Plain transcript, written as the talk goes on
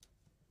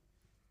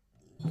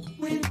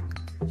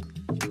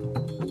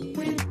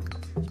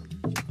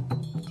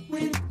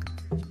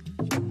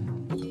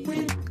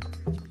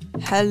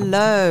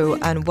Hello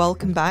and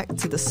welcome back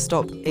to the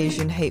Stop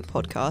Asian Hate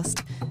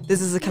podcast.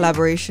 This is a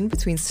collaboration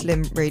between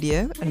Slim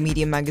Radio and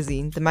Medium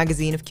Magazine, the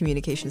magazine of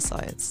communication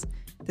science.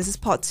 This is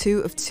part 2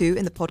 of 2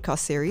 in the podcast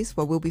series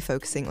where we'll be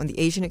focusing on the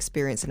Asian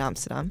experience in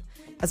Amsterdam,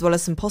 as well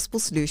as some possible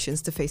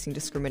solutions to facing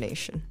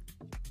discrimination.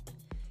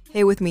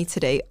 Here with me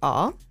today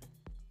are...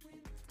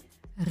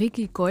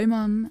 Ricky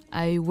Kooijman.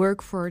 I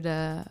work for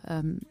the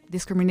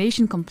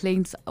Discrimination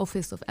Complaints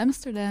Office of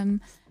Amsterdam,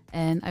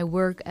 and I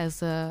work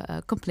as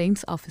a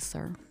complaints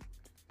officer.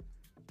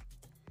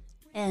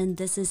 And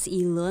this is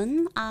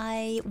Yilun.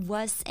 I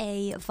was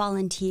a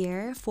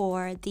volunteer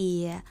for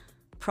the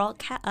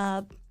protest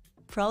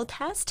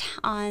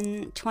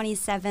on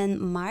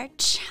 27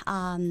 March.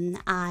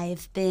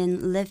 I've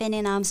been living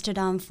in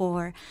Amsterdam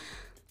for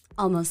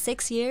almost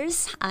 6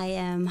 years. I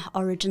am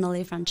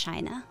originally from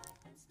China.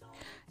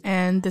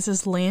 And this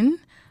is Lynn.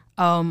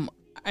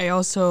 I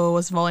also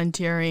was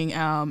volunteering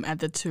at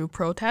the 2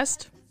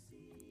 protests.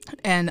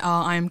 And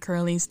I'm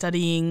currently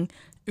studying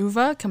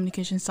UvA,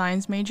 communication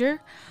science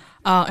major.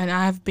 And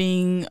I have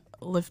been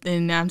lived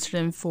in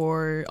Amsterdam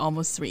for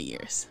almost 3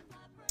 years.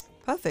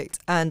 Perfect.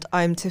 And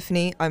I'm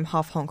Tiffany. I'm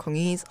half Hong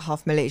Kongese,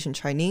 half Malaysian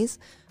Chinese.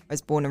 I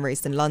was born and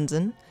raised in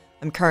London.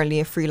 I'm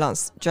currently a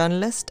freelance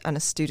journalist and a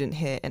student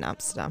here in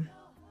Amsterdam.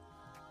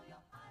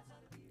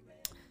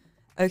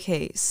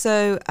 Okay,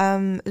 so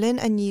Lynn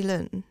and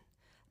Yilun,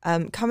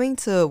 coming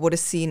to what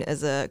is seen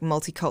as a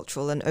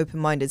multicultural and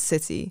open-minded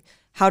city,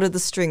 how did the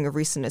string of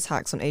recent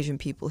attacks on Asian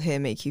people here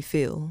make you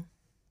feel?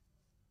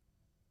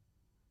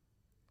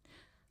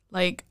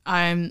 Like,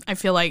 I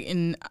feel like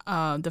in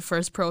the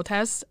first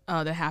protest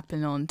that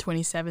happened on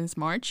 27th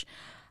March,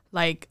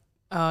 like,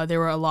 there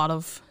were a lot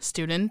of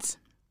students.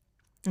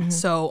 Mm-hmm.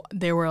 So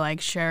they were,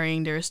 like,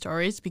 sharing their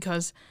stories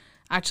because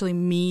actually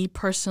me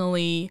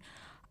personally,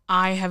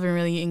 I haven't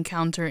really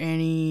encountered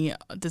any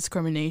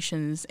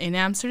discriminations in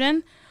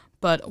Amsterdam.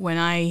 But when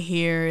I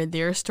hear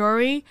their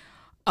story,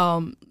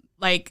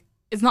 like,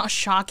 it's not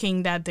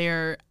shocking that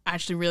they're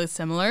actually really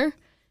similar,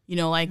 you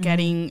know, like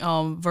getting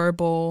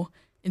verbal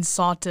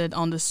insulted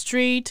on the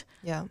street,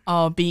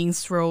 being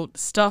thrown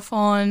stuff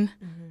on,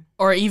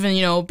 or even,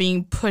 you know,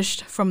 being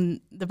pushed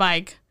from the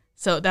bike.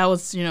 So that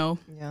was, you know,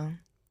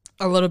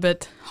 a little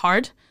bit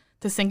hard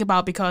to think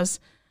about because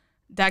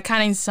that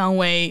kind of in some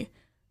way,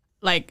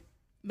 like,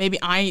 maybe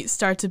I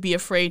start to be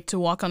afraid to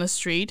walk on the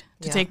street,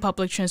 to take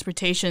public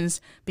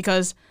transportations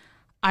because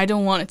I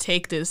don't want to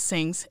take these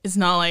things. It's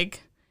not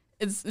like...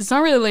 It's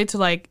not really related to,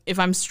 like, if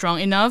I'm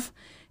strong enough.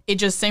 It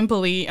just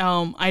simply,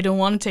 I don't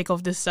want to take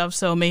off this stuff,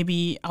 so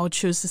maybe I'll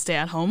choose to stay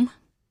at home.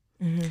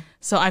 Mm-hmm.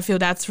 So I feel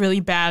that's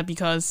really bad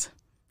because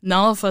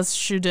none of us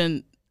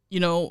shouldn't, you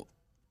know,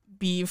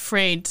 be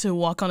afraid to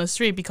walk on the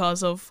street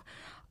because of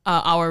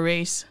our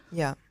race.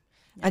 Yeah.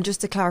 And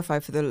just to clarify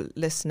for the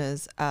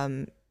listeners,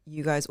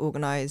 you guys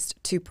organized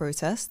 2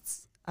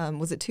 protests.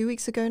 Was it 2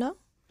 weeks ago now?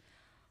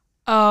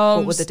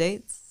 What were the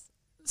dates?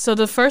 So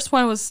the first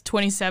one was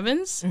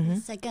 27th. Mm-hmm.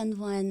 The second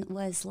one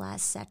was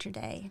last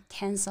Saturday,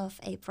 10th of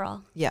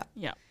April. Yeah.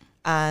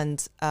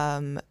 And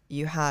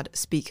you had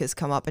speakers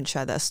come up and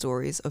share their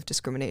stories of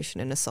discrimination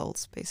and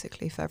assaults,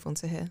 basically, for everyone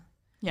to hear.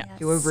 Yeah. Yes.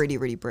 You were really,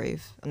 really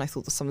brave. And I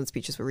thought that some of the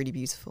speeches were really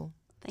beautiful.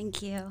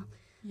 Thank you.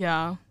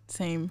 Yeah,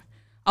 same.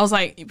 I was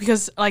like,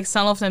 because like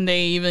some of them,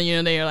 they even, you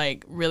know, they're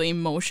like really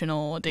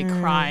emotional. They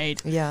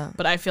cried. Yeah.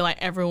 But I feel like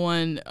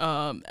everyone,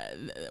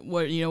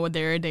 were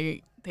there,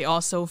 they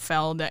also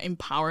felt the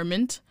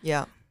empowerment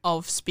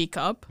of speak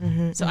up.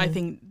 So I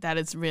think that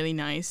is really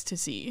nice to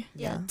see.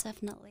 Yeah,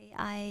 definitely.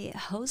 I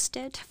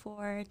hosted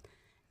for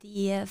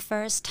the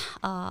first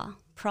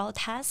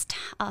protest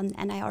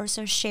and I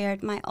also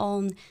shared my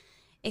own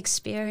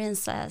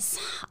experiences.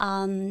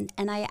 And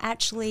I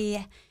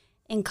actually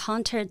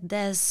encountered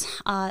this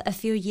a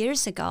few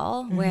years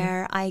ago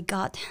where I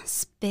got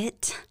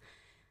spit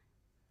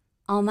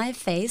on my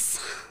face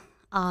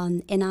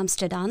in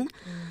Amsterdam.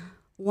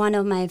 One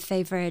of my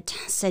favorite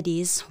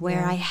cities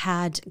where I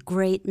had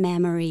great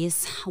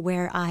memories,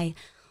 where I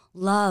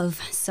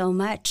love so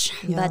much.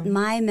 But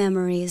my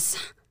memories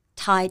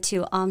tied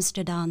to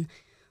Amsterdam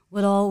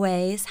would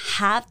always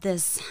have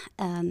this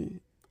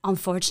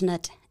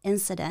unfortunate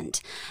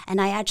incident.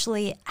 And I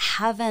actually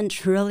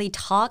haven't really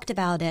talked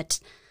about it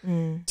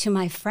to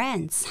my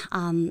friends.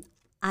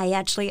 I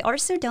actually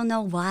also don't know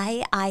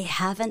why I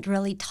haven't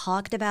really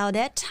talked about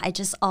it. I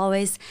just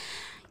always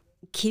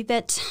keep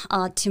it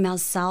to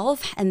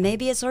myself, and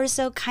maybe it's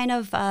also kind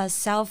of a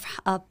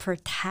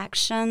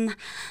self-protection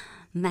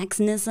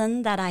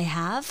mechanism that I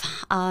have.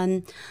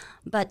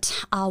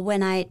 But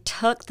when I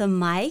took the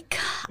mic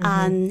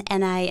and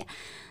I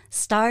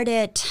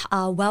started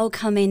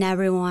welcoming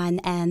everyone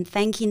and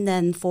thanking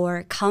them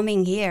for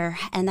coming here,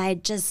 and I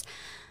just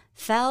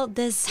felt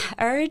this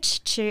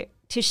urge to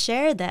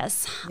share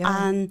this.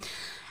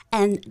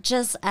 And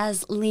just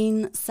as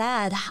Lynn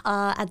said,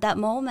 at that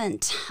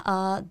moment,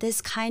 this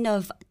kind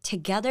of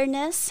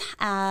togetherness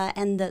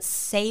and the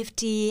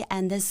safety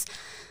and this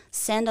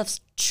sense of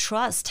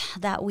trust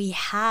that we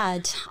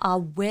had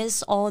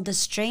with all the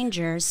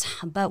strangers,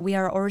 but we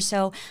are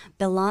also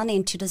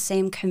belonging to the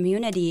same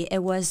community.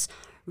 It was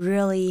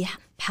really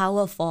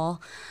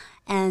powerful.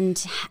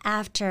 And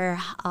after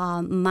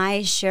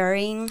my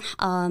sharing,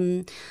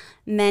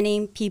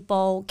 many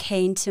people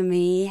came to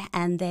me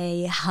and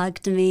they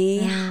hugged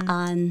me.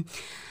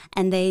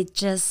 And they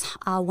just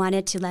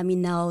wanted to let me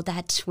know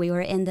that we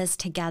were in this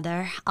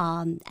together.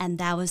 And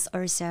that was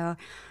also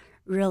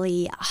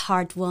really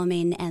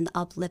heartwarming and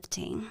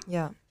uplifting.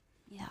 Yeah.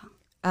 Yeah.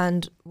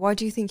 And why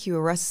do you think you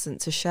were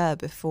reticent to share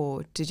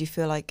before? Did you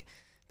feel like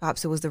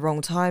perhaps it was the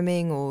wrong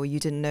timing, or you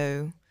didn't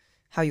know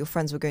how your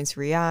friends were going to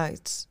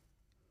react?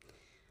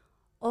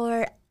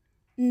 Or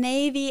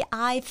maybe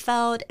I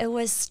felt it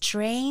was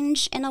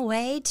strange in a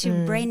way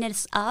to bring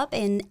this up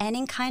in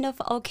any kind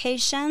of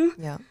occasion.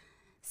 Yeah.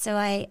 So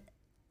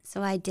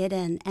I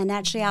didn't. And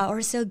actually, I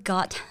also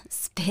got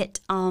spit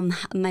on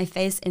my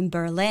face in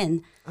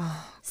Berlin.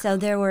 So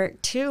there were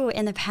 2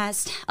 in the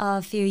past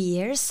few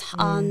years.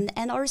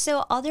 And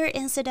also other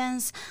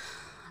incidents.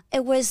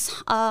 It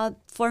was,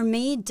 for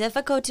me,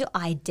 difficult to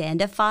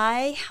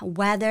identify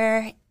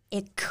whether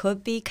it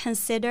could be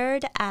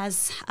considered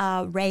as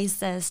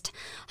racist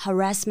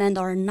harassment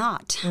or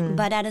not.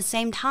 But at the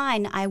same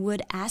time, I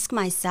would ask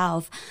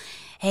myself,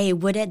 hey,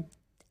 would it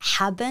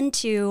happen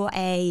to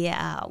a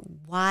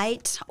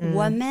white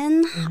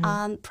woman?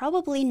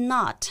 Probably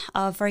not.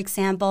 For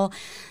example,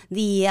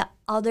 the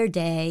other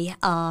day,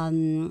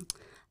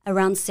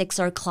 around 6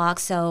 o'clock,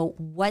 so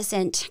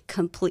wasn't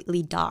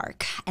completely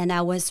dark, and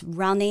I was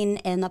running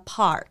in a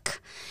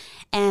park,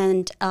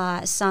 and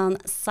some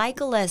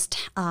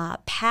cyclists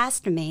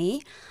passed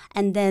me,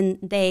 and then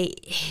they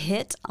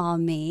hit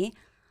on me,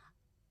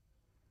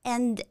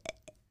 and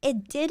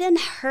it didn't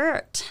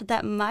hurt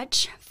that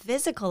much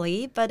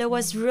physically, but it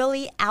was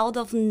really out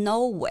of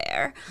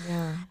nowhere.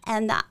 Yeah.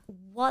 And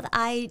what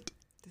I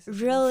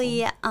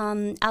really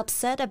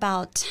upset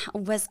about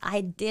was I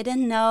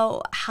didn't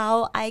know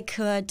how I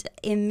could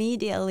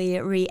immediately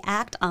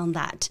react on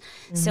that.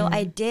 So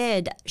I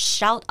did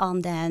shout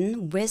on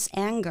them with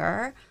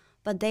anger,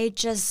 but they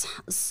just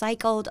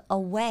cycled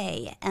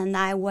away, and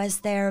I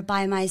was there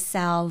by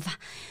myself.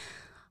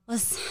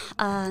 Was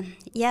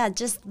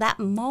just that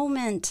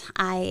moment,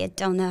 I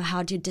don't know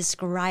how to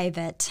describe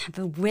it,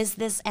 but with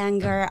this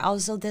anger,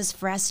 also this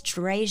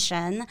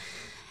frustration,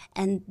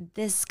 and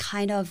this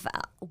kind of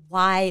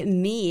why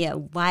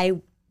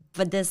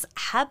would this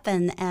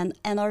happen,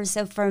 and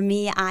also for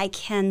me, I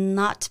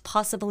cannot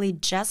possibly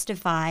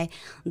justify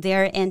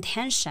their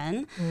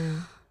intention.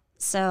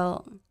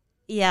 So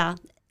yeah.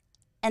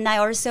 And I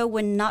also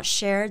would not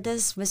share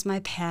this with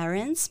my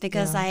parents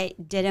because I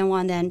didn't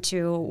want them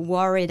to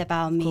worry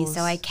about me.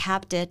 So I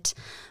kept it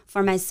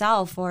for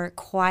myself for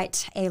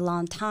quite a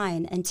long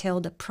time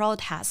until the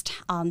protest.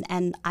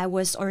 And I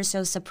was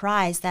also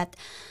surprised that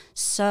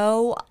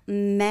so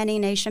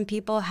many Asian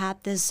people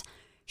had this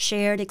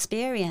shared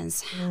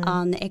experience.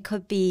 It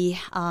could be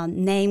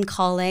name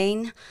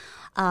calling.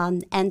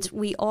 And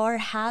we all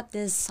had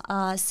this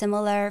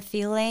similar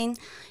feeling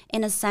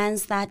in a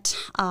sense that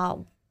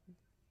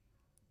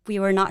we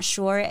were not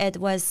sure it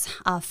was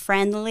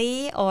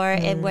friendly or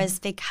it was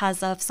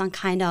because of some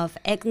kind of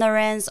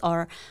ignorance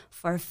or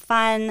for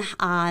fun.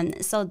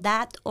 So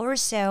that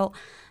also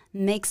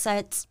makes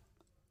us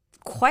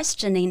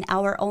questioning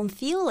our own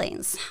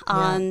feelings.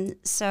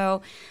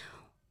 So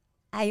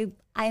I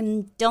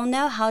don't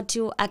know how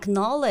to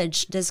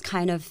acknowledge this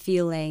kind of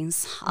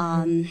feelings.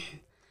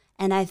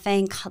 And I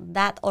think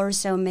that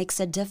also makes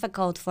it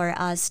difficult for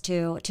us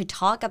to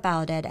talk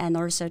about it and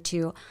also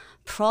to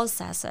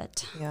process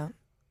it. Yeah.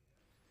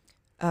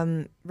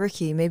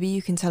 Ricky, maybe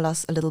you can tell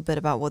us a little bit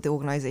about what the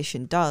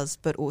organization does,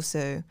 but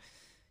also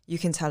you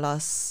can tell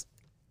us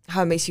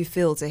how it makes you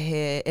feel to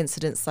hear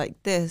incidents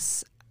like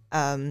this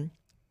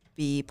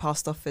be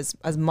passed off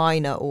as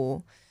minor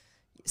or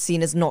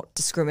seen as not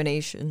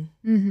discrimination.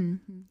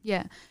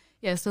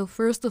 Yeah. So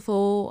first of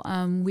all,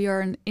 we are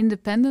an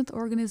independent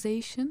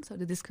organization, so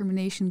the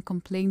Discrimination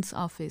Complaints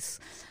Office.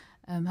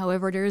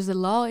 However, there is a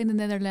law in the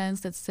Netherlands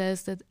that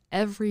says that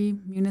every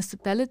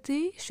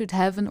municipality should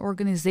have an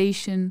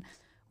organization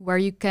where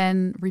you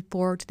can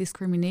report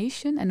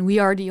discrimination. And we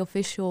are the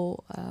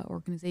official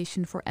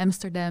organization for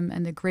Amsterdam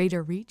and the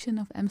greater region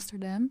of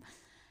Amsterdam.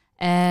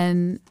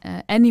 And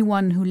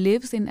anyone who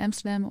lives in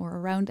Amsterdam or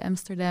around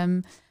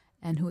Amsterdam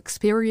and who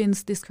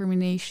experienced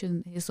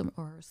discrimination his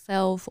or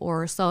herself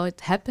or saw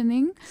it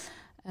happening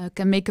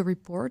can make a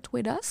report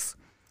with us.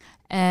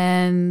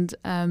 And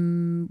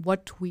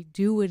what we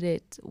do with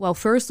it, well,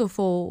 first of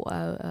all,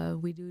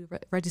 we do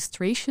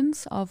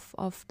registrations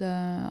of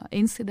the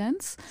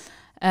incidents,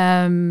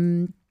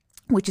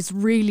 which is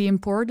really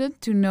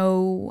important to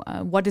know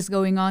what is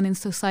going on in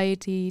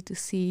society, to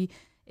see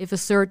if a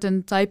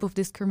certain type of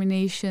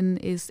discrimination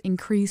is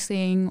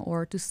increasing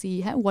or to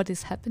see what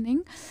is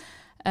happening.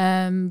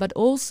 But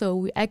also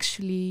we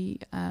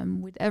actually,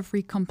 with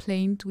every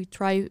complaint, we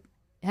try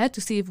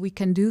to see if we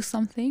can do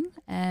something.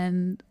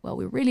 And well,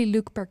 we really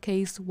look per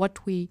case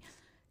what we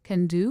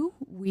can do.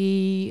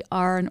 We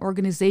are an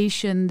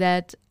organization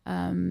that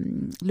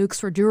looks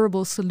for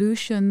durable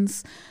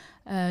solutions,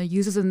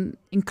 uses an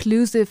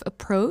inclusive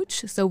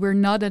approach. So we're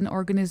not an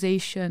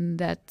organization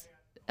that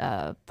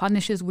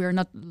punishes. We're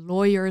not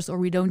lawyers, or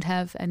we don't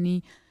have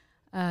any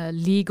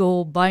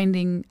legal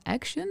binding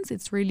actions.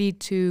 It's really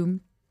to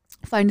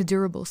find a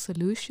durable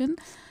solution.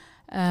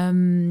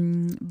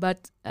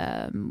 But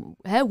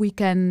we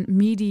can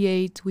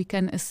mediate, we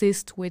can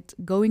assist with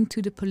going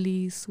to the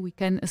police, we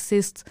can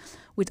assist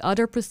with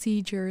other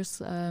procedures,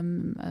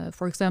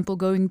 for example,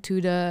 going to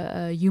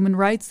the Human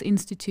Rights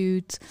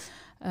Institute.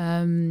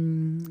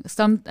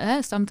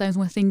 Sometimes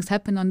when things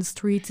happen on the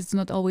streets, it's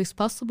not always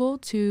possible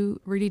to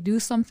really do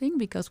something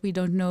because we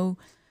don't know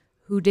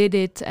who did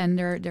it and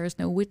there's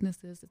no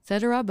witnesses,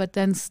 etc. But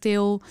then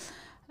still,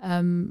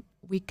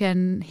 we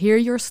can hear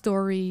your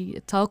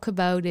story, talk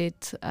about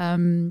it.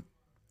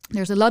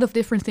 There's a lot of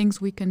different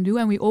things we can do,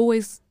 and we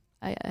always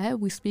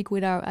we speak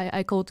with our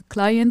I call it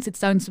clients. It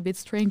sounds a bit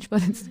strange,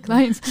 but it's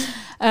clients.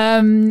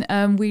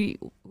 We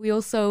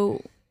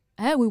also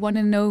we want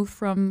to know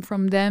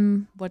from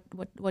them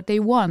what they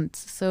want.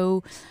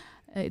 So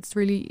it's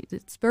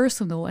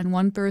personal, and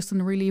one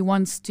person really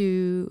wants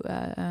to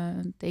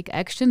take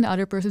action. The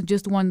other person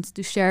just wants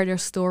to share their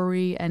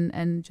story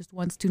and just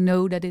wants to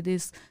know that it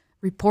is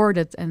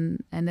reported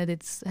and that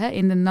it's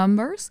in the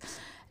numbers.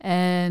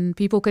 And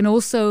people can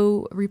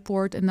also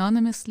report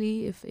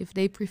anonymously if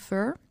they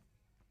prefer.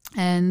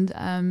 And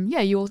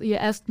you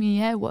asked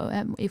me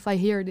if I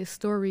hear this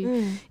story,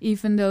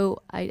 even though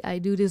I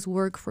do this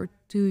work for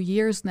 2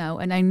 years now,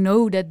 and I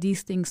know that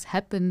these things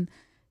happen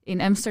in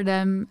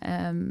Amsterdam,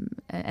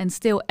 and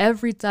still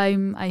every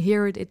time I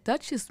hear it, it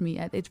touches me.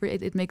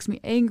 It makes me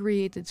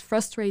angry. It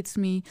frustrates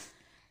me.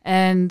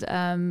 And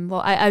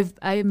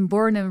I'm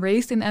born and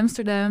raised in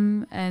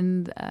Amsterdam,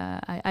 and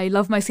I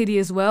love my city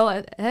as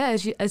well.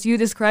 As you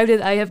described it,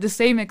 I have the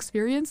same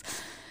experience.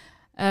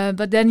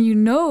 But then you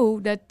know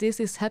that this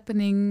is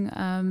happening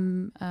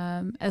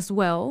as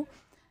well.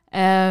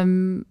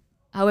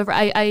 However,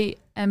 I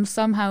am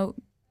somehow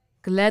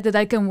glad that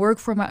I can work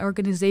for my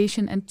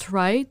organization and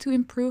try to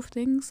improve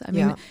things. I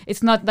mean,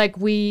 it's not like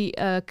we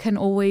can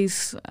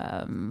always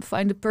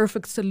find a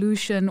perfect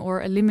solution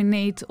or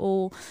eliminate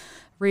all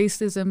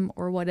racism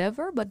or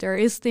whatever, but there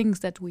is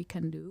things that we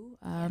can do.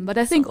 But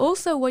I think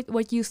also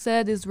what you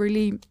said is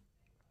really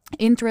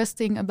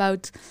interesting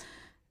about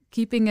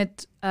keeping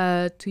it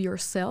to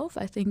yourself.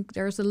 I think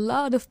there's a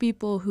lot of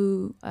people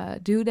who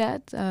do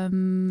that. A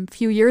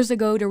few years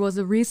ago, there was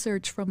a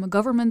research from a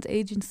government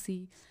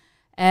agency,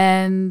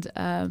 and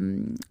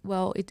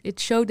it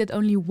showed that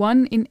only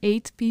 1 in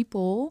 8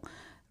 people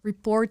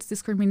reports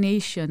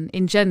discrimination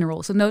in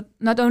general. So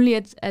not only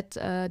at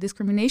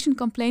discrimination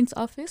complaints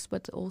office,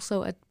 but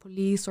also at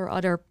police or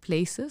other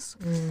places.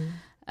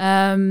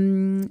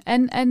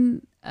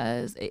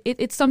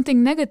 It's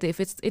something negative.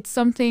 It's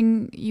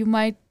something you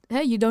might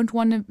you don't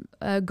want to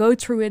go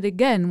through it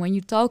again when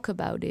you talk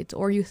about it,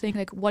 or you think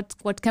like,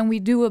 what can we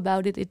do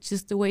about it? It's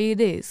just the way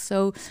it is.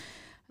 So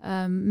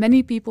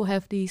many people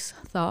have these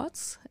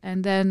thoughts,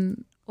 and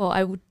then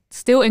I would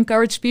still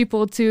encourage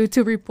people to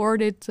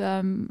report it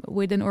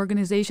with an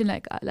organization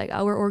like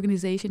our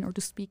organization, or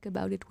to speak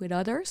about it with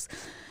others.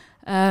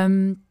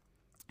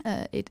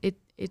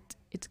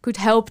 It could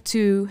help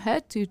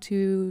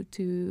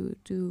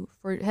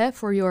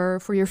for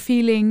your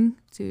feeling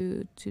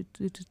to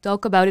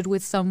talk about it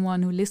with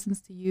someone who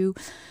listens to you,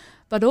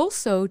 but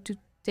also to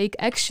take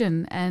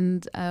action.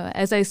 And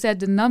as I said,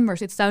 the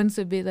numbers, it sounds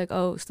a bit like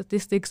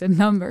statistics and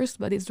numbers,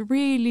 but it's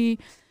really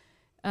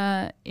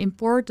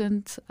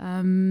important.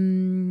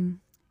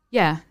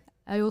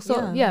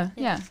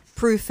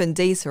 Proof and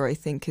data, I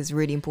think, is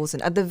really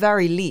important. At the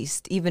very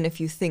least, even if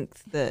you think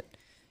that,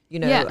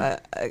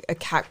 a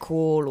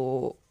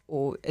catcall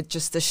or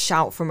just a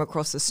shout from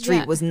across the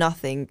street was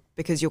nothing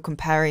because you're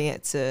comparing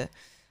it to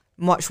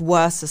much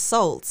worse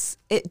assaults,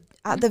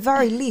 at the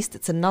very least,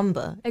 it's a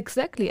number.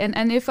 Exactly.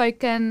 And if I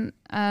can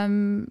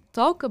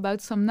talk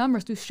about some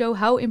numbers to show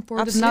how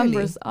important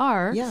numbers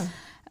are.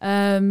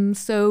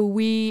 So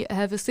we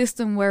have a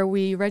system where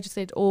we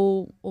register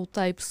all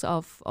types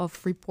of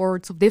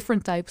reports of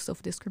different types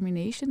of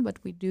discrimination, but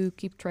we do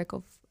keep track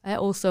of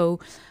also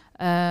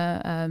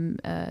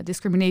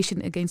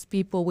discrimination against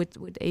people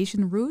with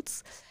Asian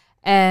roots.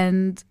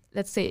 And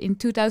let's say in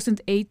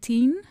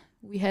 2018,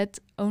 we had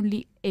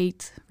only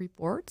 8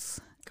 reports.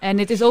 And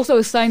it is also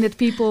a sign that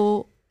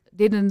people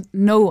didn't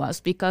know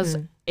us, because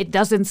it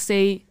doesn't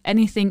say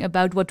anything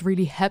about what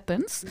really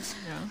happens.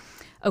 Yeah.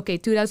 Okay,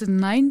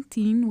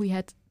 2019, we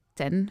had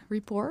 10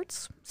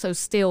 reports. So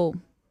still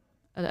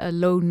a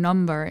low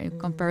number in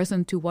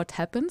comparison to what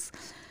happens.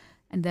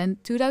 And then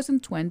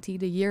 2020,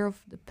 the year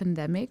of the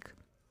pandemic,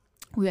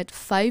 we had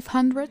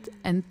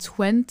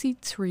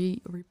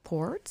 523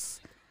 reports.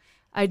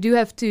 I do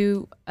have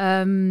to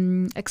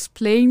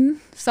explain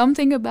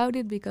something about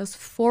it, because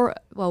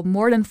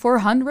more than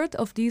 400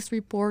 of these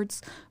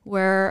reports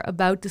were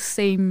about the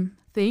same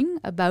thing,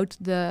 about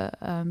the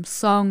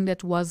song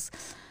that was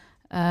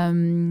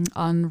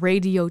on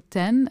Radio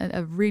 10,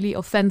 a really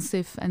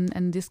offensive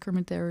and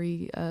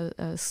discriminatory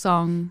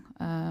song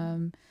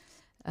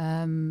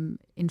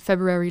in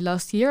February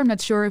last year. I'm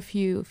not sure if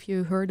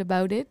you heard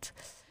about it.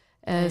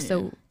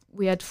 So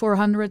we had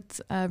 400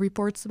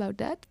 reports about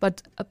that.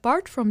 But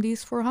apart from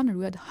these 400,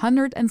 we had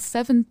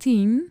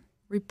 117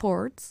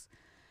 reports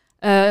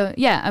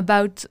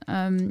about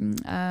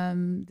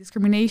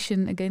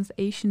discrimination against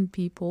Asian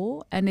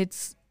people. And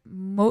it's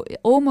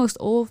almost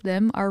all of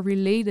them are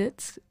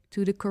related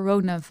to the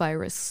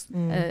coronavirus.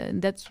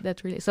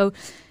 That's really so.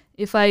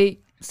 If I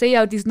say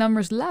out these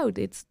numbers loud,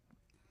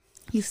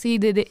 you see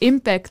the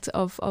impact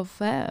of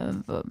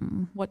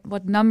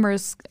what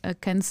numbers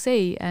can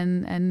say,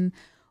 and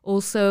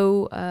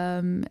also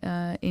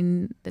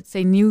in, let's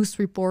say, news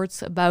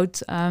reports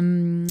about,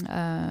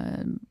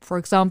 for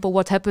example,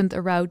 what happened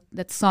around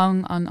that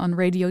song on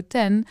Radio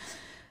 10.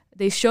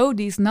 They show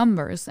these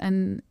numbers,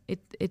 and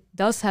it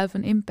does have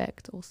an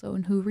impact also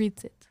on who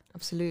reads it.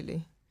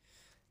 Absolutely.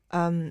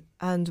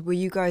 And were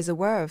you guys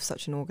aware of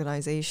such an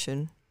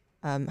organization?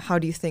 How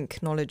do you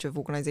think knowledge of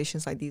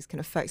organizations like these can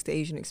affect the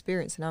Asian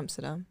experience in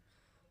Amsterdam?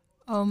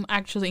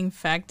 Actually, in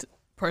fact,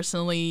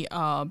 personally,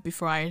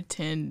 before I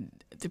attend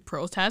the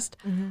protest,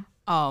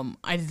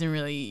 I didn't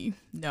really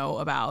know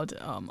about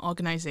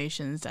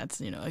organizations that's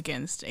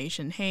against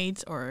Asian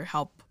hate or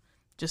help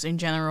just in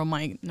general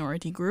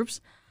minority groups.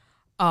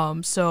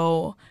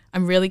 So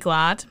I'm really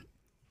glad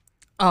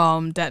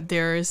that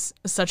there's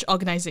such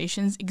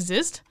organizations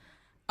exist.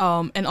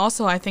 And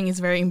also, I think it's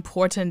very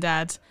important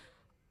that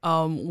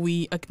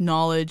we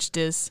acknowledge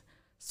this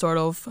sort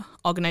of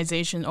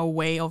organization or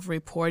way of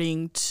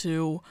reporting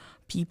to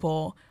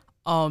people.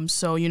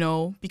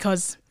 So,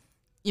 because,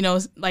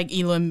 like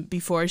Elam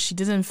before, she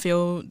didn't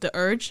feel the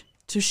urge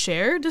to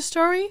share the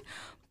story.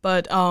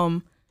 But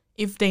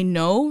if they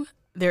know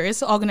there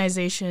is an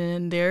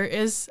organization, there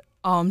is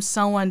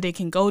someone they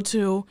can go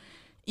to,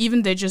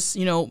 even they just,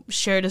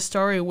 share the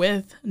story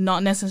with,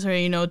 not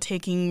necessarily,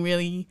 taking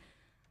really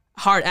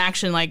hard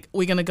action, like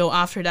we're going to go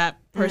after that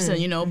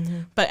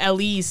person, but at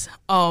least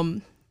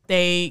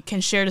they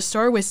can share the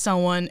story with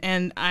someone.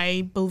 And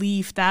I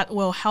believe that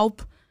will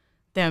help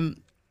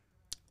them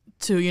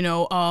to,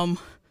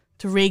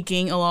 to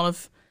regain a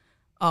lot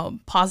of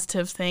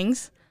positive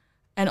things.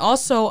 And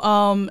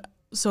also,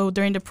 so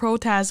during the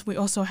protest, we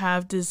also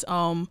have this,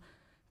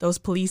 those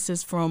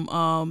polices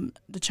from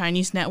the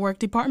Chinese network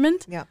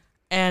department. Yeah.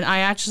 And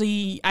I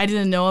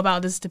didn't know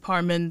about this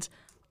department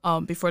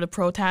before the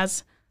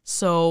protest.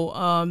 So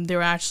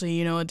they're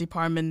actually, a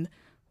department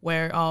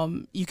where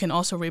you can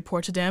also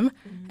report to them.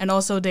 And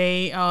also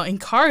they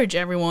encourage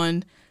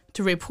everyone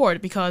to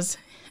report, because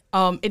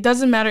it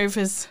doesn't matter if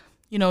it's,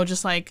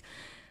 just like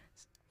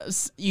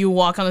you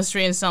walk on the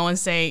street and someone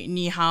say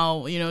ni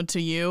hao, to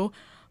you.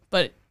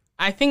 But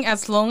I think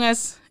as long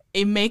as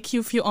it makes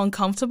you feel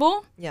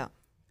uncomfortable,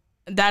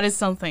 that is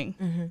something,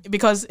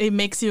 because it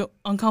makes you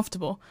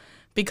uncomfortable.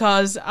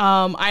 Because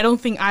I don't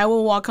think I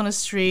will walk on the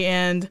street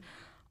and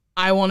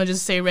I want to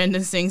just say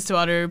random things to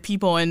other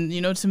people and,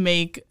 to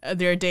make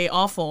their day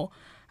awful.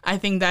 I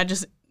think that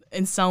just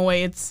in some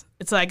way it's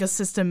like a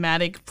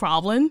systematic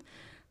problem.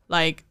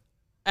 Like,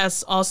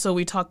 as also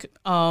we talk,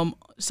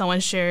 someone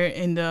shared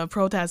in the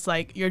protest,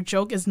 like, your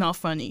joke is not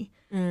funny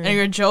and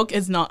your joke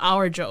is not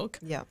our joke.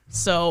 Yeah.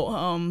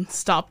 So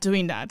stop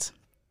doing that.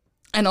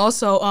 And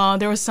also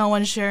there was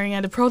someone sharing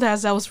at the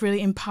protest that was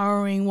really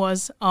empowering,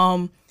 was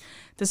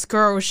this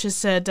girl. She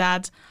said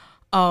that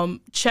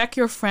check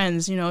your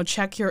friends,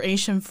 check your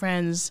Asian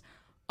friends.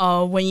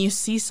 When you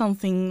see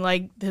something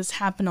like this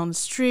happen on the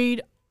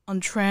street, on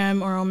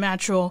tram or on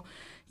metro,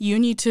 you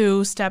need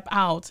to step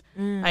out.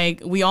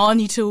 Like, we all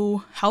need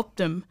to help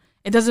them.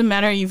 It doesn't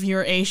matter if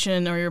you're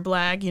Asian or you're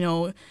Black,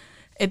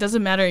 it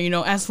doesn't matter,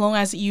 as long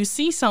as you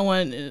see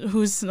someone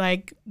who's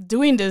like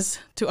doing this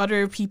to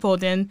other people,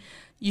 then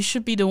you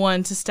should be the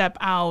one to step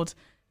out.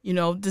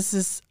 This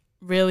is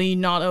really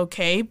not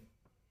okay,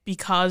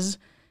 because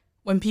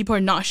when people are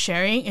not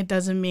sharing, it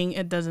doesn't mean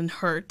it doesn't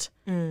hurt.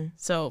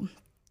 So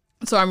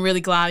I'm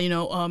really glad,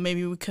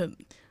 maybe we could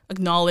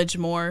acknowledge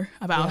more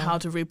about how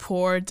to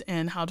report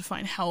and how to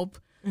find help.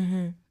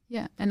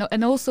 Yeah,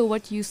 and also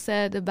what you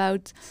said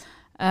about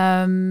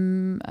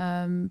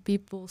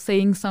people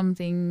saying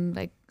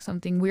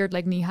something weird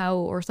like ni hao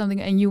or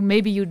something, and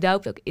you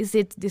doubt, like, is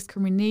it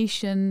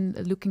discrimination?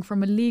 Looking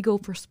from a legal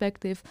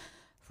perspective,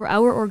 for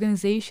our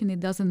organization, it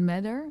doesn't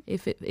matter.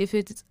 If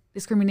it's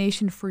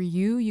discrimination for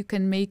you, you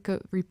can make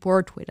a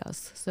report with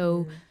us.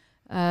 So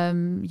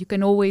you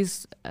can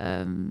always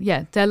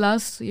tell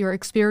us your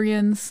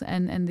experience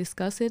and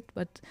discuss it,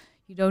 but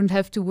you don't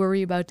have to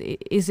worry about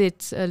is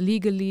it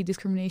legally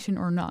discrimination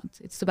or not.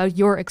 It's about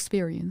your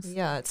experience.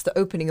 Yeah, it's the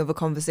opening of a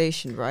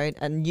conversation, right?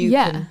 And you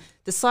can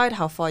decide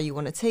how far you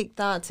want to take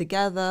that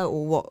together,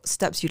 or what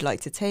steps you'd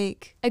like to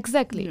take.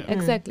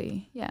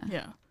 Exactly.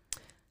 Yeah.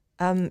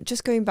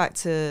 Just going back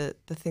to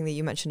the thing that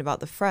you mentioned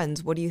about the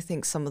friends, what do you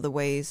think some of the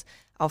ways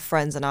our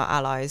friends and our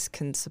allies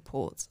can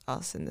support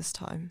us in this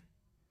time?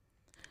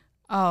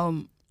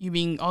 You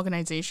mean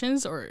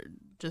organizations or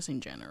just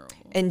in general?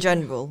 In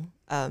general,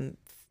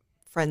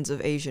 friends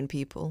of Asian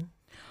people.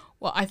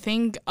 Well, I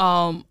think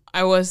I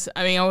was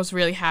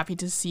really happy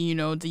to see, you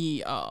know,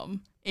 the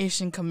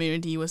Asian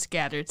community was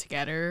gathered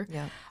together.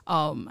 Yeah.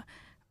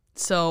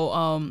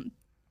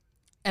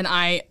 And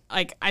I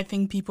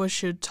think people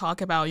should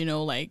talk about, you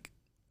know, like,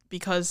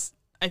 because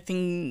I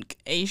think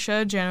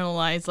Asia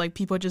generalized, like,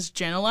 people just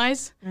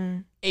generalize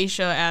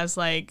Asia as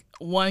like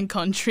one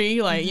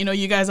country, like, you know,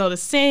 you guys are the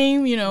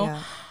same, you know.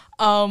 Yeah.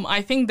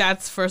 I think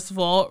that's, first of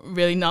all,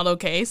 really not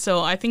okay.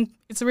 So I think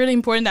it's really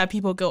important that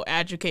people go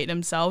educate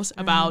themselves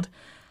about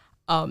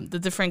the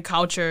different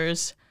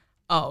cultures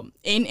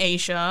in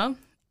Asia,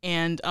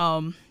 and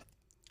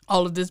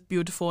all of this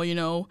beautiful, you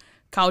know,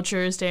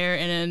 cultures there,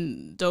 and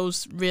then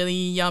those really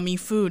yummy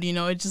food, you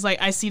know. It's just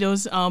like I see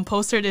those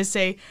posters that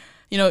say,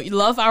 you know, you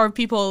love our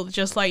people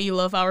just like you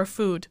love our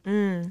food.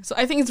 So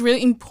I think it's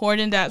really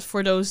important that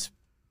for those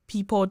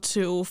people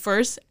to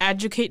first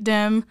educate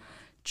them,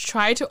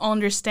 try to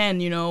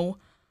understand, you know,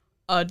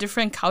 a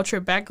different culture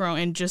background,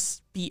 and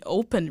just be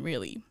open,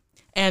 really.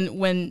 And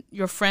when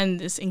your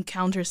friend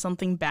encounters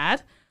something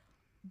bad,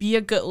 be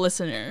a good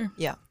listener.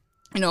 Yeah.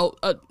 You know,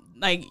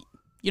 like,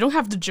 you don't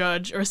have to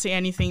judge or say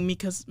anything,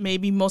 because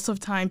maybe most of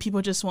the time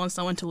people just want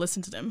someone to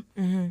listen to them.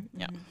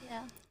 Yeah.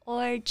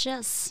 Or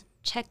just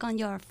check on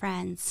your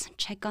friends,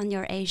 check on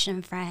your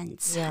Asian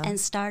friends, and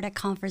start a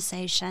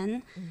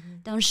conversation.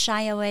 Don't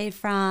shy away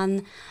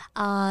from,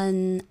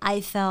 I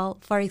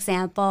felt, for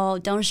example,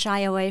 don't shy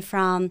away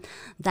from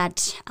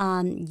that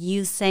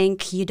you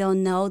think you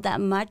don't know that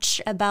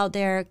much about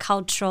their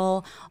culture,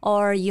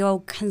 or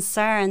you're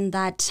concerned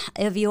that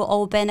if you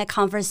open a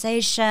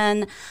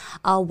conversation,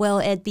 will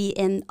it be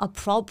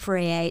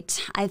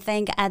inappropriate? I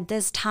think at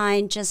this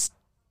time, just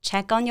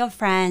check on your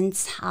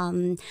friends,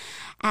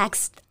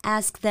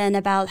 ask them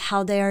about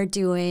how they are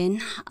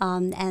doing,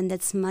 and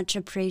it's much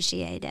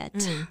appreciated.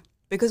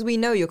 Because we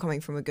know you're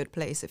coming from a good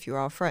place if you're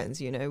our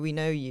friends, you know, we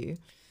know you.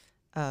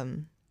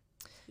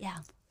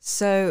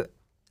 So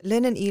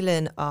Lynn and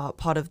Elin are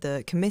part of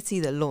the committee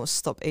that launched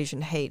Stop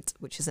Asian Hate,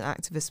 which is an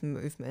activist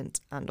movement,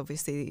 and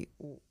obviously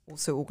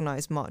also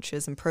organised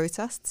marches and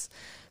protests.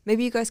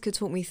 Maybe you guys could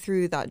talk me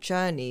through that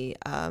journey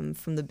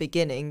from the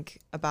beginning,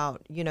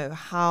 about, you know,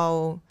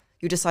 how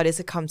you decided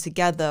to come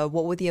together.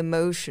 What were the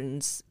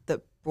emotions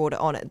that brought it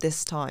on at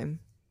this time?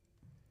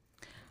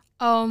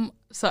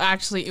 So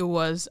actually it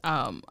was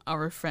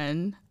our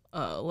friend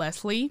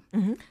Leslie.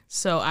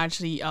 So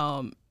actually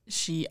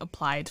she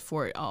applied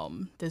for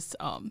this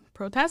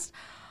protest.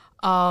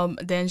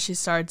 Then she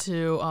started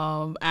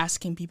to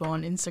asking people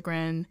on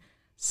Instagram,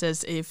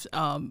 says if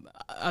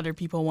other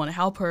people want to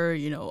help her,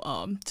 you know,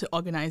 to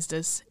organize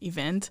this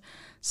event.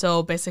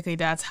 So basically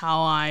that's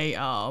how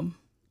I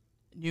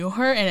knew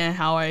her, and then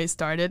how I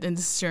started in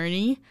this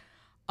journey.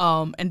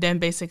 And then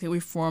basically we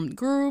formed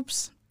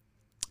groups,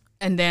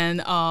 and then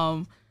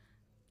and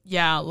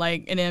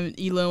then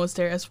Elin was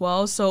there as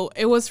well. So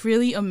it was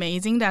really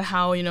amazing that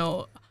how, you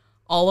know,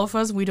 all of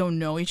us, we don't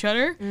know each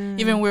other.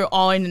 Even we're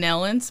all in the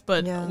Netherlands,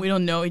 but we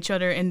don't know each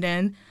other. And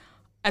then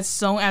as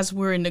soon as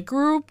we're in the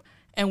group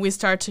and we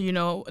start to, you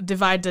know,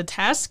 divide the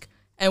task,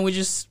 and we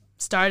just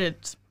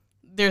started,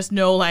 there's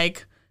no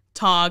like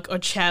talk or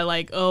chat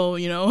like, oh,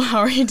 you know, how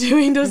are you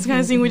doing, those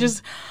kind of things. We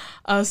just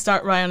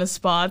start right on the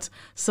spot.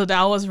 So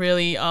that was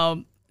really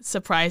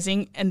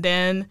surprising. And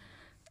then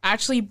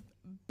actually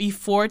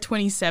before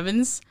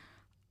 27th,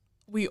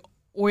 we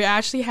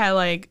actually had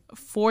like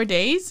 4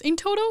 days in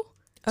total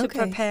to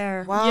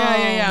prepare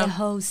the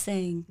whole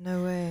thing.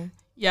 No way.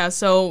 Yeah,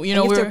 so, you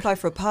know, we have to apply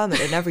for a permit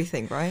and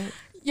everything, right?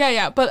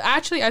 Yeah. But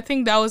actually, I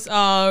think that was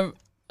a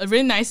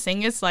really nice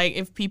thing. It's like,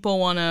 if people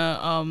want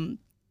to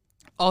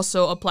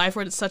also apply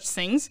for such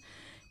things,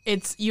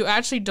 it's, you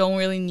actually don't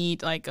really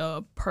need like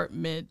a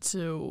permit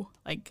to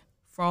like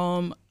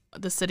from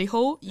the city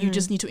hall. You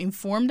just need to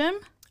inform them.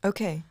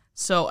 Okay.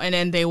 So, and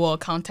then they will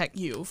contact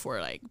you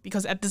for like,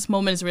 because at this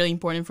moment it's really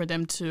important for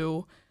them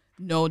to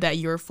know that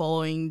you're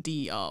following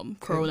the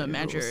corona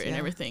measure rules, and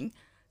everything.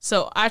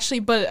 So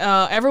actually, but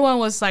everyone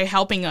was like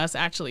helping us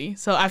actually.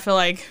 So I feel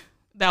like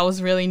that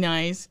was really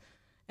nice,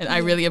 and I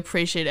really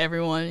appreciate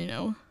everyone, you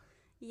know.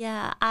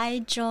 Yeah,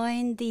 I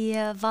joined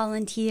the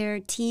volunteer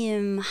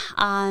team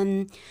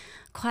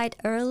quite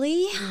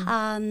early.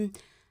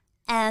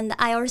 And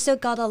I also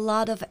got a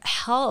lot of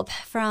help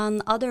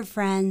from other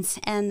friends.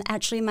 And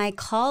actually my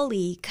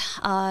colleague,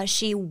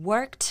 she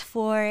worked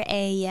for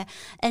a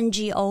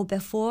NGO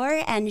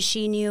before, and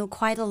she knew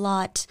quite a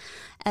lot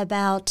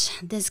about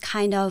this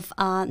kind of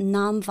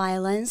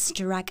non-violence,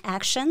 direct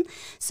action.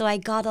 So I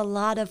got a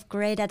lot of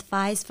great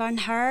advice from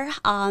her.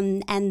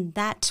 And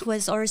that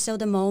was also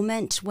the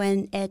moment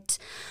when it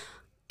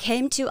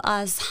came to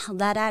us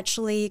that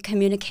actually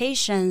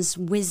communications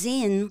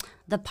within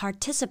the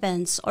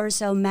participants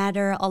also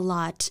matter a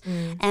lot,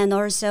 and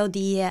also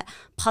the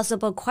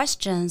possible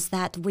questions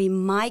that we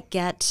might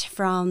get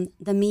from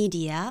the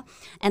media,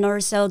 and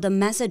also the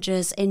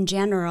messages in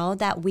general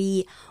that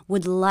we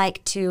would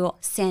like to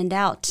send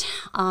out.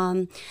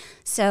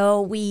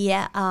 So we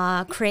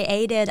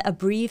created a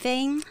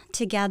briefing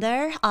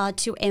together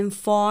to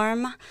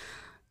inform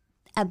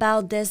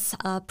about this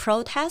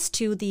protest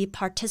to the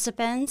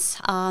participants.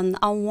 On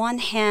one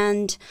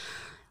hand,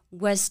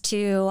 was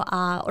to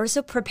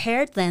also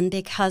prepare them,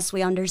 because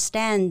we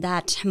understand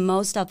that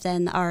most of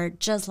them are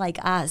just like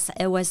us.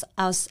 It was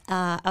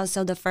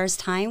also the first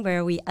time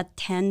where we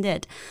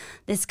attended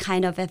this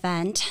kind of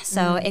event.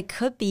 So it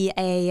could be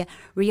a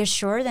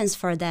reassurance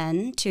for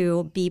them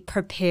to be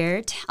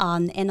prepared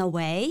in a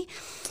way.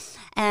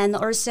 And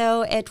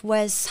also it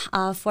was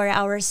for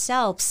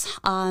ourselves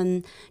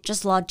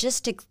just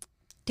logistically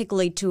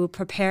to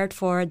prepare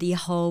for the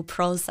whole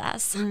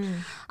process.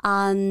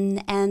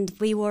 And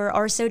we were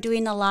also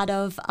doing a lot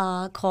of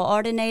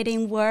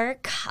coordinating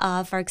work.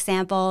 For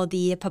example,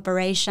 the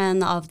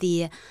preparation of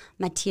the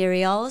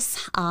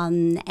materials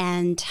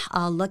and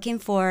looking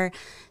for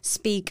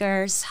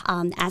speakers,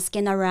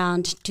 asking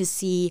around to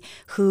see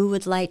who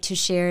would like to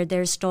share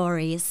their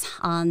stories.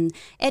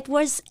 It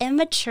was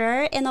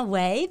immature in a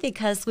way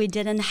because we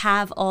didn't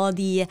have all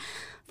the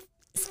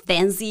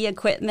fancy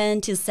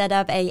equipment to set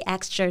up a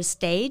extra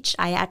stage.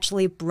 I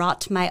actually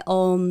brought my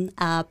own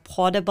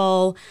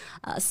portable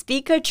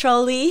speaker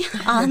trolley,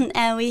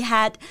 and we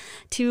had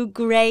two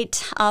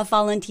great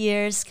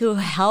volunteers who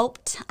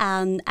helped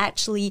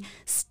actually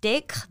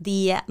stick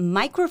the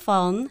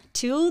microphone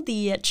to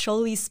the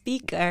trolley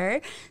speaker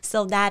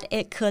so that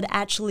it could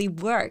actually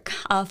work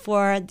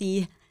for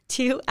the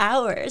 2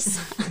 hours.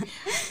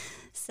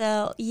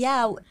 So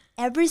yeah,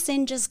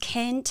 everything just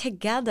came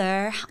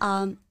together.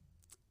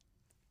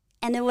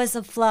 And it was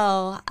a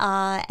flow.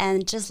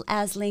 And just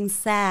as Ling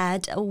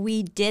said,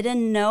 we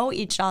didn't know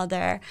each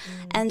other.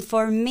 And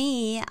for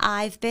me,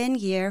 I've been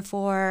here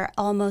for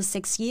almost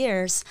 6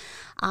 years.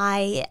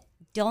 I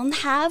don't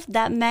have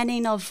that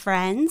many of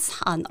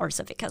friends,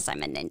 also because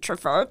I'm an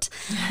introvert.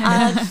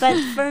 But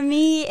for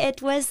me,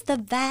 it was the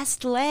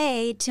best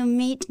way to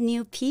meet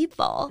new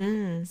people.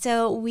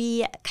 So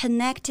we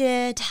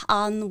connected,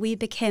 we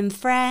became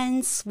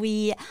friends,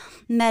 we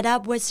met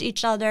up with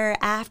each other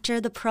after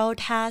the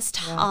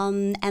protest.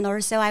 And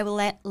also I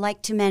would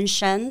like to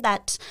mention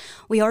that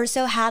we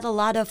also had a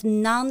lot of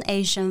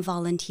non-Asian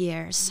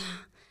volunteers.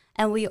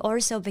 And we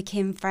also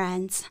became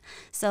friends.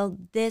 So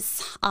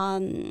this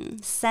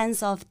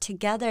sense of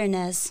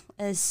togetherness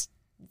is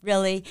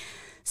really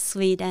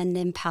sweet and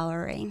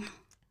empowering.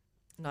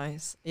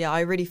 Nice. Yeah,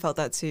 I really felt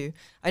that too.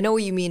 I know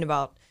what you mean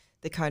about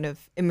the kind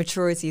of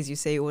immaturity, as you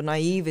say, or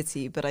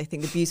naivety, but I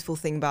think the beautiful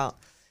thing about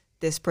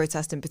this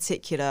protest in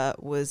particular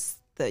was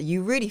that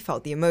you really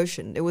felt the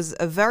emotion. It was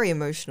a very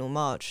emotional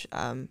march,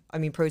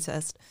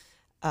 protest.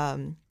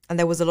 And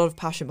there was a lot of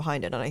passion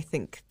behind it. And I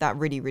think that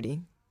really,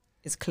 really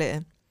is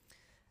clear.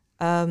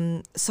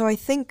 So I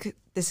think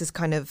this is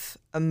kind of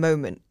a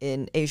moment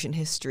in Asian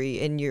history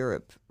in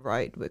Europe,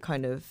 right?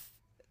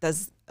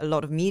 There's a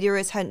lot of media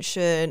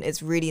attention.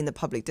 It's really in the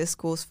public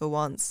discourse for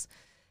once.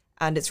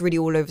 And it's really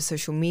all over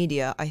social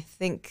media. I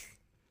think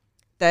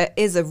there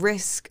is a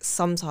risk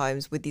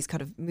sometimes with these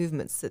kind of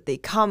movements that they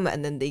come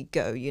and then they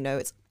go,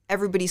 it's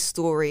everybody's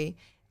story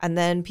and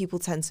then people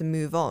tend to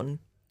move on.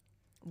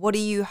 What do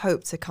you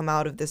hope to come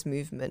out of this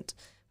movement?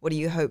 What do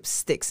you hope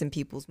sticks in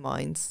people's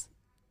minds?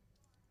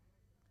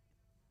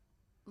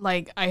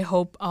 I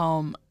hope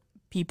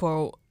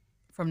people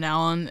from now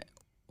on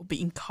will be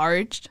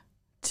encouraged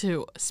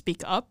to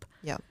speak up.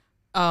 Yeah.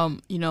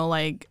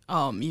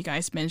 You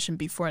guys mentioned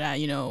before that,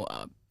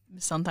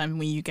 sometimes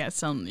when you get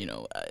some,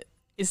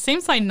 it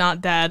seems like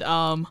not that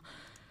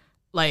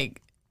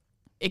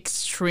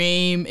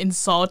extreme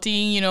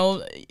insulting,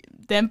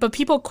 then but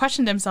people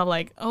question themselves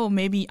like, oh,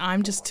 maybe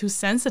I'm just too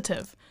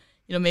sensitive.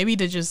 Maybe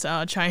they're just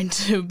trying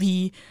to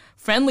be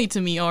friendly to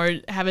me or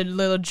have a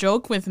little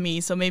joke with me.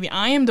 So maybe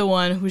I am the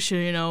one who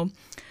should,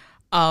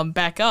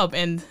 back up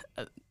and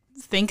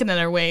think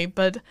another way.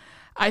 But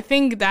I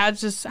think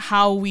that's just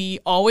how we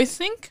always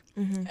think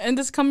in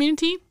this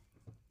community.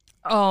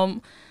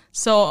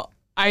 So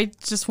I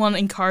just want to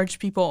encourage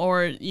people,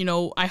 or,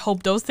 I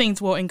hope those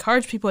things will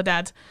encourage people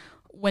that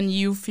when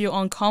you feel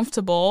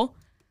uncomfortable,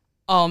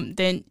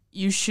 then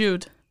you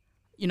should,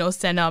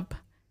 stand up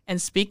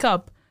and speak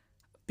up,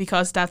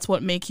 because that's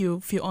what makes you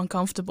feel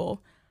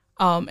uncomfortable.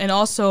 And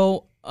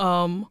also,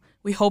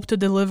 we hope to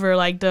deliver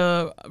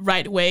the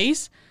right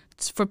ways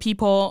for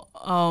people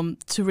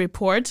to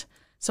report.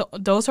 So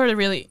those are the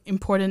really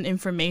important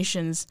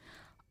informations.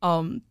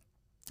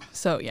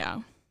 So, yeah.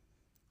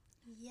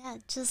 Yeah,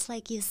 just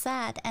like you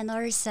said. And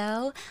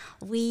also,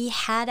 we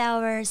had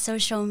our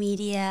social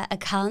media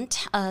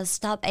account,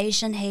 Stop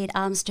Asian Hate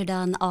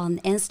Amsterdam, on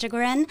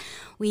Instagram.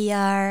 We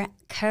are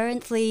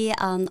currently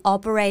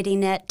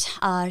operating it,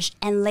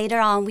 and later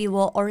on, we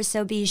will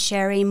also be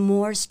sharing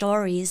more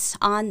stories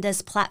on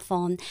this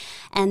platform.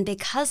 And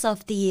because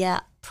of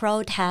the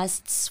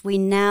protests, we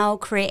now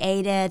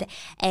created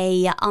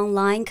a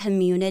online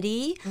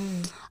community.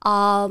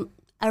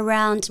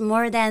 Around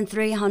more than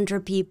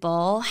 300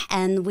 people,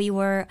 and we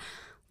are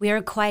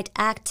quite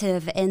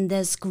active in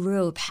this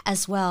group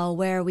as well,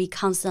 where we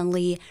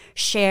constantly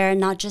share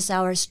not just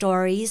our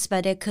stories,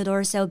 but it could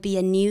also be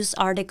a news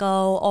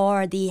article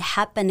or the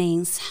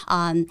happenings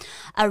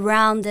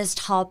around this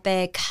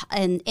topic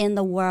in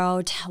the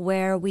world,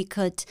 where we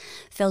could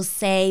feel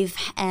safe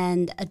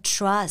and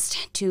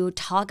trust to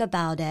talk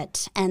about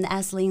it. And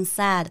as Lynn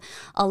said,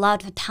 a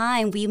lot of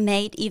time we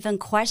may even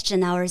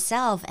question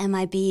ourselves, am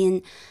I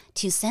being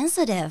too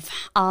sensitive?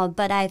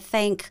 But I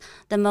think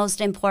the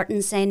most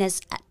important thing is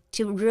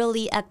to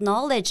really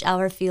acknowledge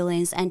our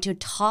feelings and to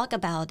talk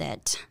about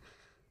it.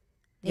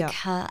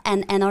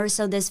 And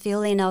also this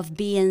feeling of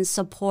being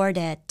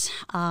supported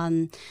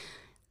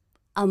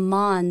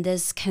among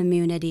these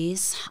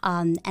communities.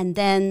 And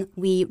then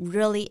we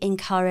really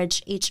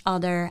encourage each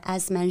other,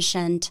 as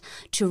mentioned,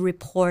 to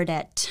report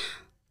it.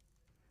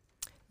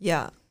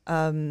 Yeah,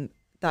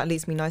 that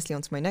leads me nicely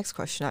onto my next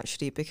question,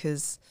 actually,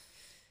 because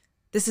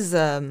this is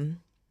a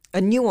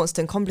nuanced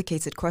and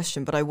complicated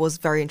question, but I was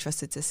very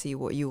interested to see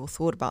what you all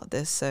thought about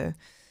this. So,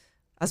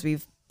 as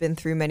we've been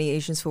through, many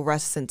Asians feel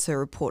reticent to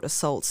report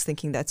assaults,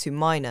 thinking they're too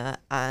minor,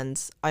 and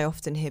I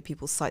often hear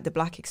people cite the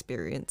Black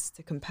experience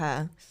to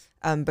compare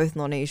both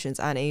non-Asians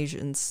and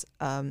Asians.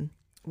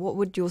 What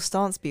would your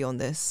stance be on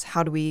this?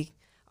 How do we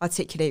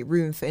articulate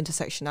room for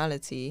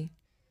intersectionality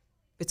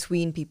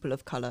between people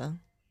of colour?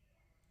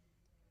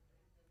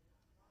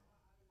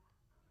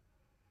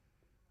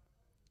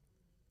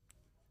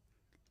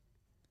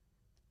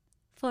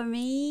 For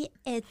me,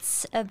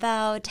 it's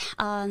about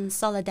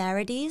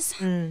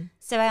solidarities.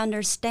 So I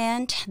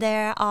understand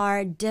there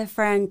are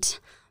different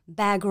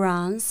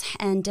backgrounds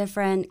and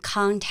different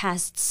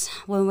contexts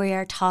when we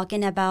are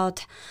talking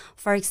about,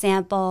 for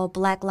example,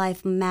 Black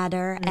Lives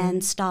Matter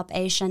and Stop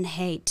Asian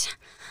Hate.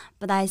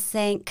 But I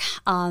think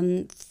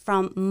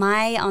from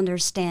my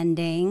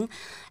understanding,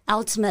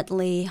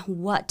 ultimately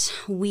what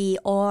we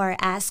all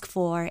ask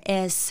for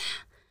is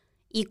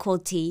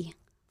equality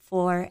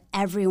for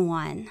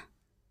everyone.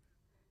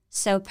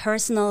 So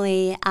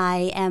personally,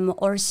 I am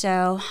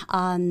also,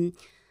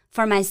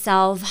 for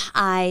myself,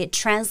 I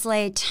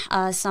translate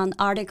some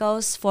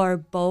articles for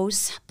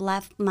both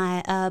Black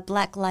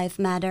Lives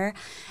Matter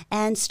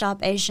and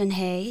Stop Asian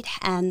Hate,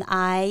 and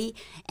I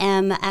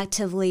am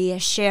actively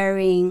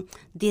sharing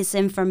this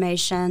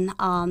information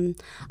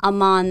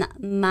among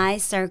my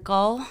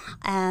circle,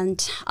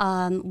 and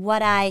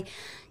what I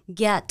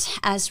get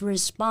as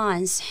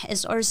response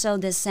is also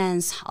the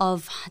sense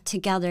of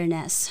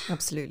togetherness.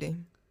 Absolutely.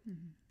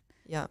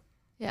 Yeah.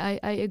 Yeah,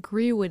 I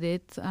agree with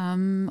it.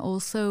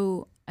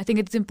 Also, I think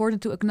it's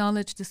important to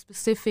acknowledge the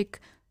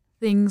specific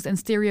things and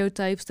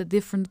stereotypes that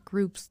different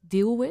groups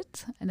deal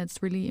with. And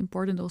it's really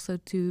important also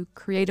to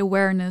create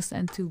awareness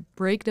and to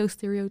break those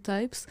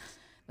stereotypes.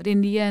 But in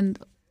the end,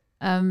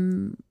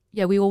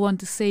 we all want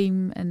the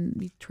same and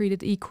be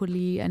treated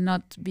equally and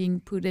not being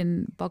put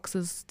in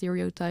boxes,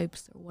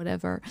 stereotypes, or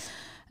whatever.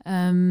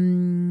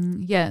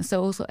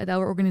 So also at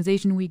our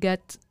organization, we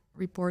get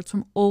reports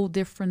from all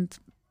different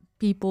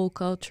people,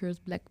 cultures,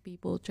 Black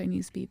people,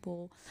 Chinese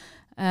people.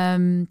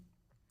 Important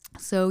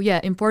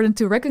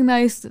to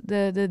recognize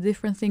the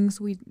different things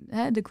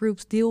the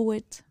groups deal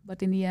with,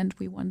 but in the end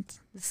we want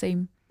the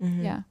same.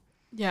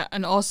 Yeah,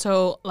 and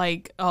also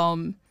like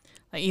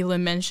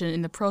Elin mentioned,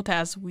 in the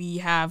protests we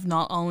have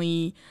not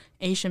only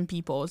Asian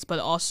peoples but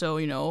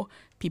also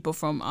people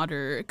from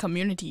other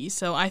communities.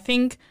 So I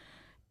think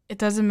it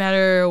doesn't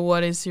matter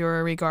what is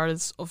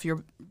regardless of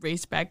your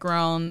race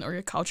background or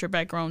your culture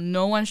background.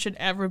 No one should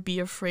ever be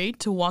afraid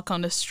to walk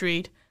on the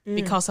street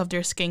because of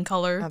their skin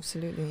color.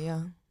 Absolutely,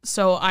 yeah.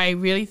 So I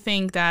really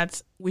think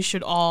that we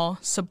should all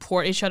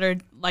support each other.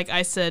 Like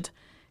I said,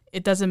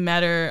 it doesn't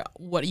matter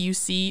what you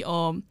see,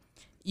 or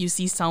you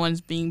see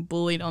someone's being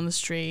bullied on the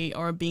street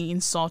or being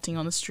insulting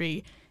on the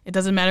street. It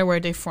doesn't matter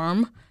where they're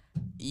from.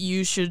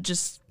 You should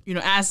just,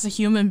 as a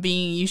human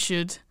being, you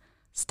should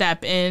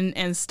step in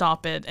and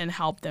stop it and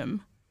help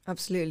them.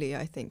 Absolutely.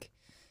 I think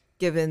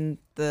given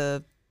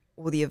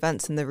all the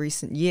events in the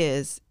recent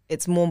years,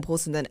 it's more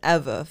important than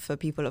ever for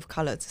people of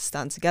colour to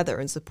stand together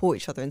and support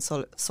each other in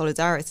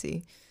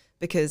solidarity.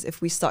 Because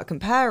if we start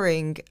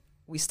comparing,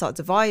 we start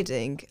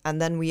dividing,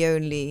 and then we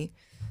only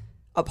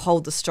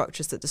uphold the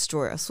structures that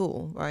destroy us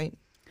all, right?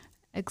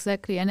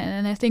 Exactly.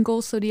 And I think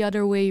also the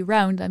other way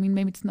around. I mean,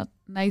 maybe it's not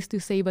nice to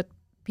say, but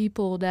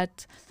people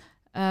that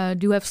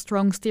do have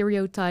strong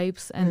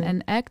stereotypes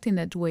and act in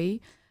that way,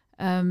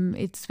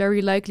 it's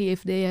very likely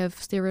if they have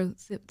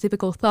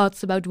stereotypical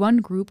thoughts about one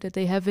group that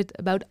they have it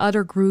about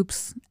other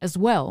groups as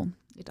well.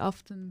 It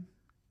often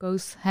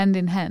goes hand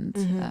in hand.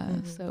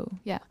 So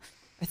yeah,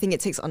 I think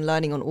it takes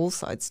unlearning on all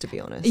sides, to be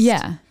honest.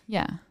 Yeah.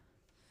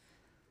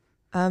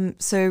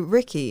 So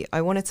Ricky,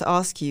 I wanted to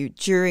ask you,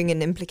 during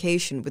an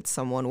implication with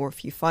someone, or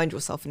if you find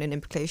yourself in an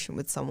implication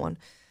with someone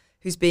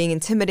who's being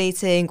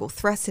intimidating or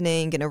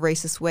threatening in a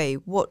racist way,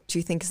 what do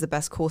you think is the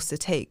best course to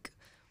take?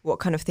 What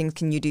kind of things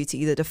can you do to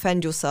either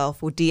defend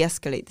yourself or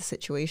de-escalate the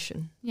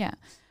situation? Yeah.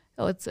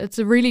 So it's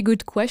a really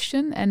good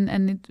question,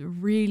 and it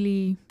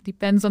really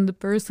depends on the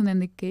person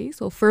and the case.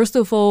 So first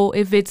of all,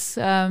 if it's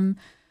I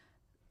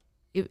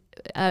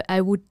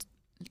would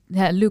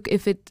look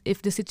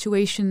if the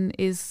situation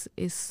is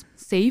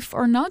safe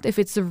or not. If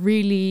it's a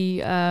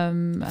really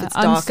if it's unsafe,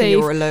 dark and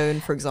you're alone,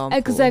 for example.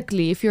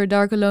 Exactly. If you're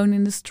dark alone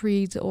in the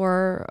street,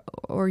 or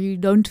you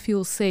don't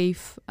feel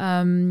safe,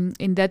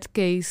 in that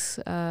case,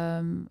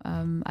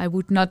 I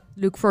would not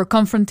look for a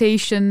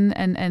confrontation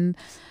and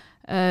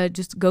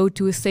just go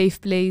to a safe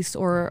place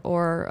or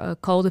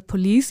call the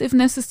police if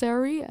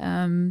necessary.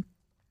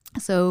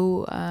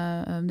 So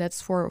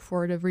that's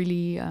for the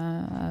really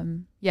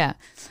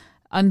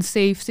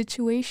unsafe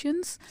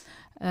situations.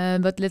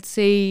 But let's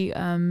say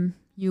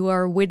you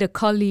are with a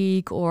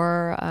colleague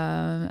or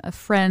a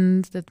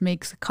friend that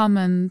makes a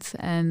comment,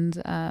 and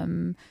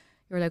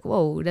you're like,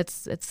 whoa,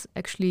 that's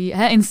actually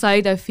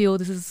inside I feel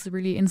this is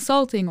really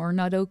insulting or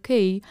not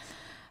okay.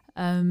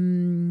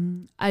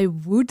 I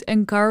would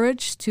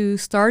encourage to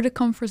start a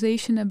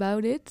conversation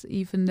about it,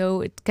 even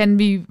though it can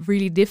be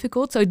really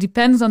difficult. So it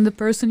depends on the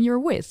person you're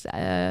with.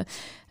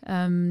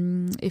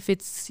 If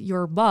it's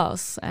your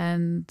boss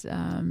and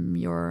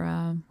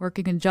you're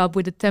working a job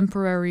with a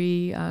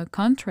temporary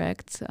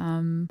contract,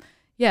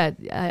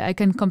 I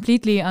can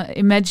completely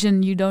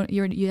imagine you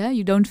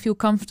don't feel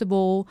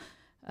comfortable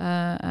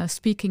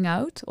speaking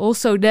out.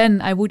 Also,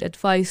 then I would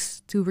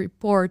advise to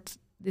report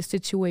the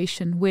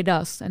situation with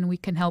us, and we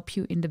can help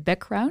you in the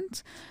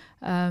background.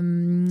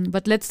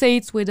 But let's say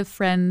it's with a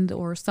friend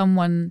or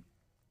someone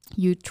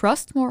you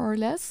trust more or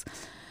less.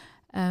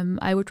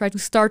 I would try to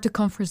start a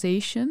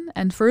conversation,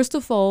 and first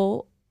of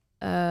all,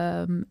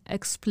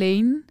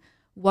 explain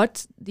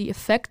what the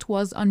effect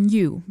was on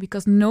you,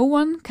 because no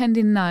one can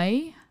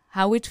deny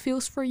how it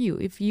feels for you.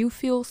 If you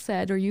feel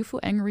sad or you feel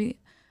angry,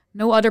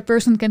 no other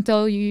person can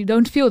tell you you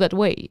don't feel that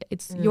way.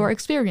 It's your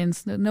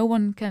experience. No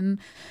one can.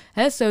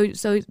 So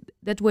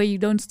that way you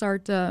don't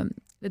start the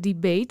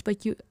debate,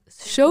 but you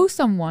show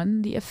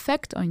someone the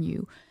effect on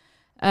you.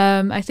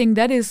 I think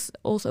that is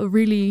also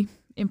really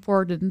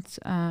important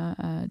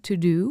to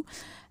do,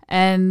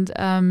 and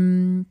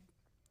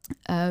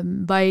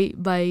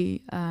by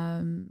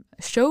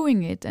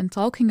showing it and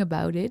talking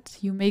about it,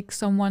 you make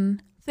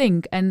someone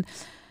think, and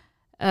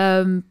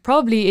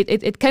probably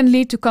it can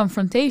lead to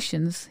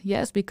confrontations,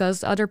 yes,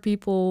 because other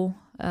people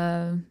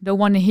don't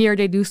want to hear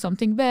they do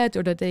something bad,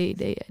 or that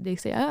they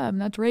say, I'm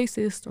not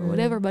racist or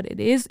whatever. But it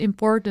is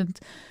important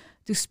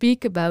to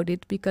speak about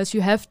it, because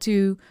you have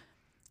to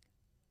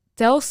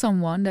tell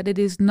someone that it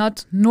is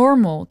not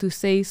normal to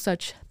say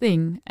such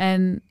thing.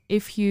 And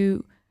if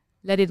you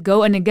let it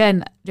go, and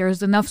again,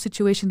 there's enough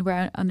situations where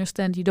I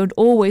understand you don't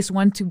always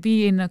want to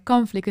be in a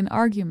conflict, an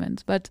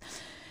argument, but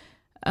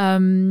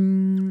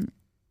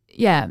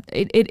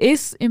it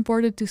is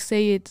important to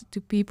say it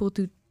to people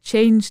to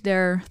change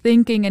their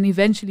thinking and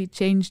eventually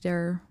change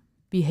their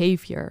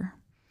behavior.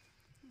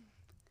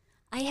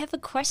 I have a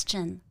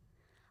question.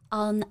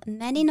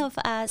 Many of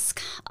us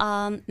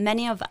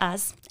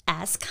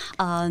ask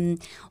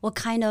what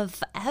kind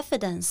of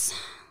evidence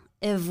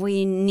if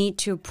we need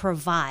to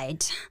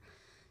provide,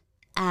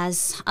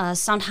 as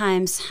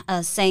sometimes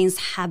things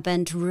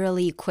happen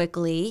really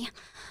quickly.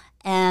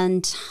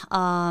 And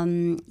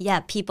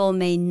people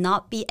may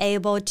not be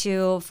able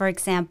to, for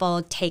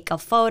example, take a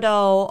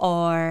photo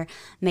or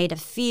made a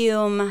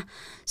film.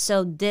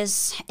 So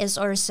this is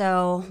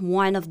also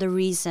one of the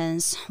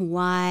reasons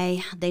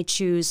why they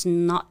choose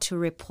not to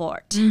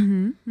report.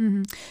 Mm-hmm,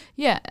 mm-hmm.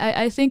 Yeah,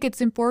 I think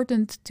it's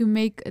important to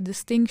make a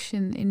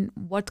distinction in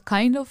what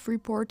kind of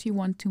report you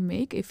want to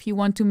make. If you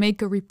want to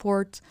make a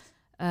report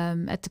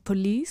at the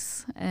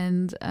police,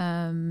 and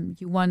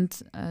you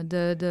want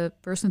the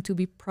person to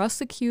be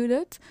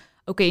prosecuted,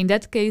 okay, in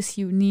that case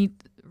you need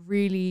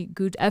really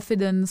good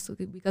evidence,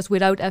 because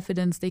without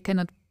evidence they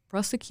cannot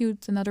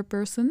prosecute another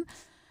person.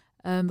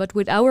 But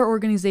with our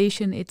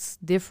organization it's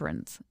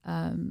different.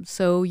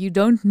 So you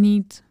don't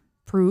need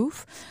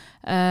proof.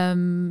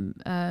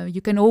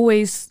 You can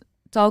always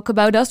talk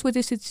about us with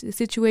this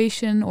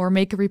situation, or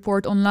make a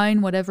report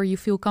online, whatever you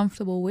feel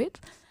comfortable with.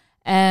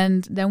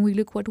 And then we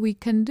look what we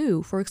can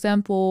do. For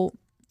example,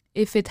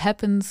 if it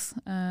happens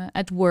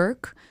at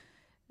work,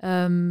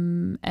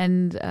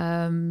 and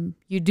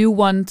you do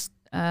want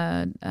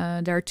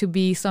there to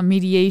be some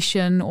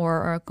mediation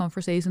or a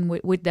conversation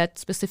with that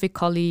specific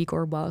colleague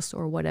or boss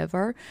or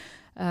whatever,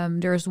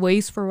 there's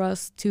ways for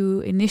us to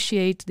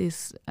initiate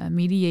this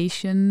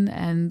mediation,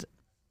 and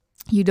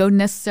you don't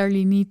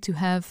necessarily need to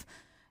have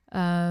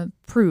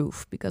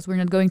proof, because we're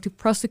not going to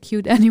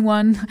prosecute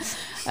anyone.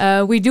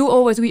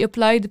 We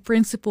apply the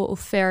principle of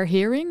fair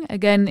hearing.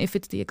 Again, if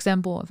it's the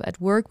example of at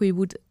work, we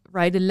would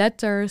write a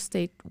letter,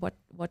 state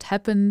what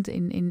happened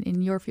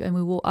in your view, and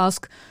we will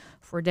ask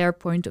for their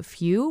point of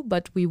view,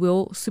 but we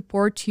will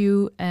support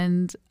you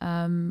and,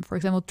 for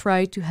example,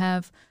 try to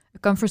have a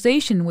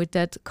conversation with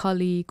that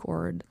colleague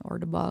or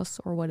the boss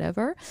or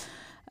whatever.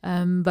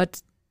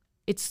 But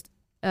it's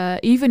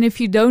even if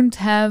you don't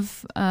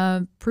have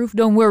proof,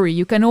 don't worry.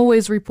 You can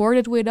always report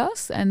it with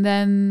us, and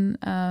then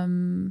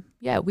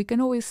we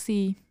can always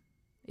see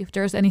if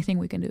there's anything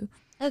we can do.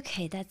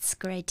 Okay, that's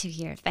great to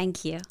hear.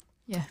 Thank you.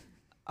 Yeah.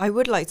 I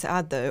would like to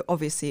add, though,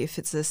 obviously, if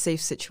it's a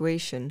safe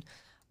situation,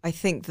 I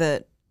think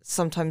that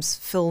sometimes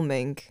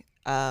filming,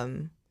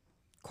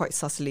 quite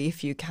subtly,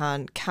 if you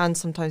can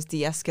sometimes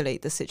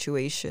de-escalate the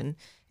situation.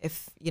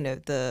 If,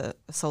 the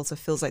assaulter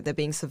feels like they're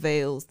being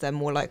surveilled, they're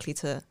more likely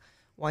to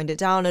wind it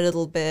down a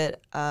little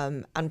bit.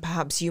 And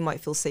perhaps you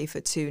might feel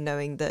safer too,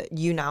 knowing that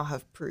you now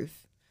have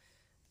proof.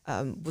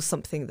 Was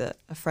something that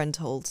a friend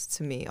told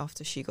to me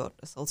after she got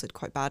assaulted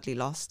quite badly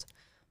last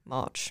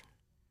March.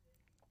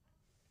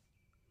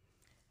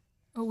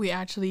 Oh, we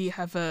actually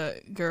have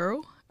a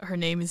girl. Her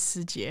name is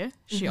Si Jie.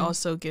 She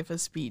also gave a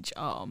speech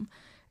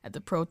at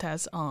the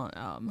protest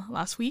on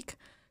last week.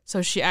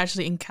 So she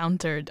actually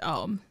encountered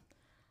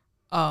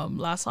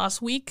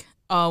last week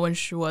when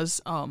she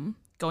was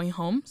going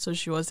home. So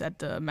she was at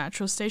the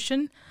metro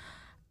station,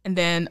 and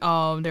then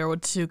there were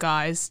two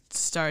guys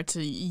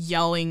started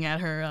yelling at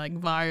her like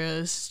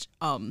virus.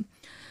 But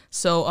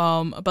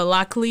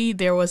luckily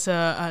there was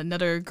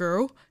another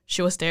girl.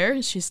 She was there.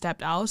 She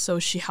stepped out, so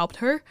she helped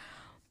her.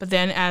 But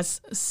then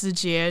as Si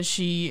Jie,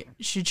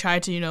 she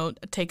tried to,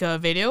 take a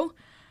video.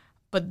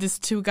 But these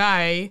two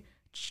guys,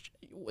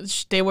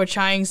 they were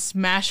trying to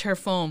smash her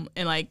phone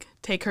and, like,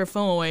 take her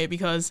phone away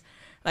because,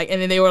 like,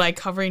 and then they were, like,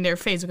 covering their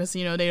face because,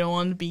 they don't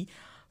want to be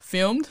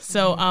filmed.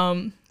 So,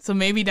 so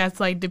maybe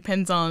that's, like,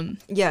 depends on...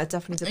 Yeah, it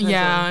definitely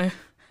depends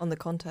on the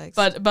context.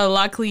 But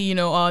luckily,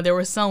 there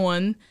was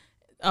someone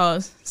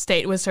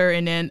stayed with her,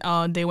 and then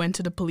they went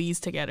to the police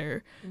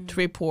together to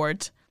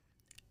report.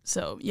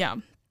 So, yeah.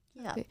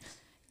 Yeah.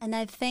 And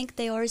I think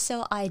they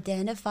also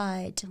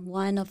identified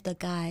one of the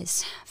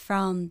guys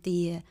from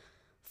the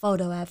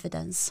photo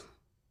evidence.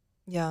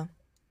 Yeah.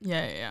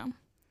 Yeah.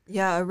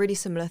 Yeah, a really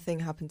similar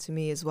thing happened to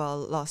me as well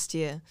last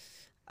year.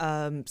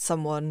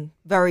 Someone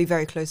very,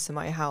 very close to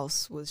my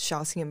house was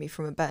shouting at me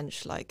from a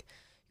bench, like,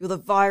 "You're the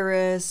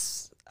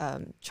virus,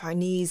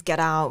 Chinese, get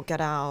out,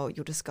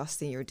 you're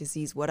disgusting, you're a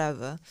disease,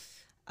 whatever."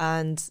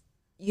 And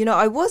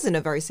I was in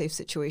a very safe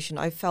situation.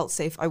 I felt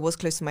safe. I was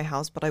close to my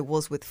house, but I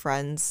was with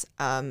friends.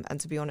 And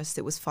to be honest,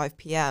 it was 5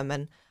 p.m.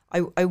 And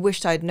I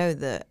wished I'd known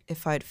that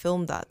if I'd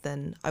filmed that,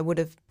 then I would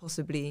have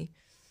possibly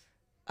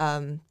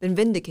been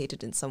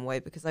vindicated in some way,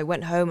 because I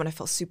went home and I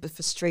felt super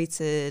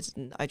frustrated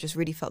and I just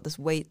really felt this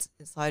weight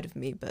inside of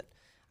me. But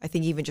I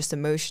think even just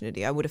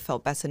emotionally, I would have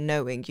felt better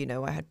knowing,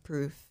 I had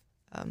proof.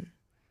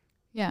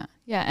 Yeah.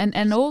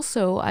 And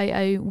also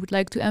I would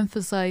like to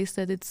emphasize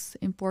that it's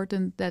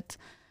important that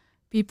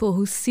people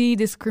who see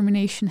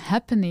discrimination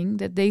happening,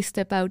 that they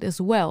step out as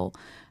well.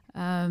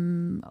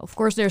 Of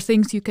course, there are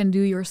things you can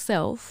do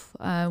yourself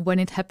when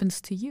it happens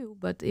to you.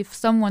 But if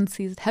someone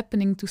sees it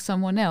happening to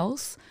someone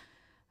else,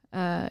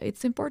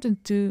 it's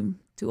important to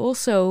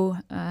also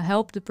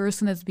help the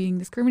person that's being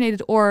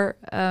discriminated, or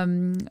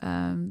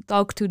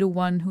talk to the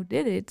one who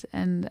did it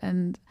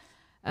and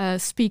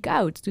speak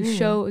out to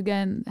show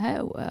again,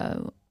 hey,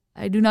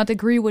 I do not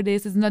agree with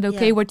this. It's not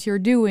okay what you're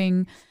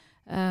doing.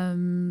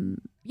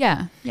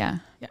 Yeah,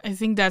 I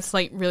think that's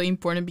like really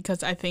important,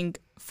 because I think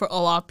for a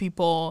lot of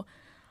people,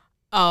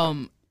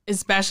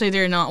 especially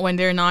when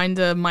they're not in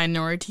the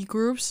minority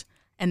groups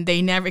and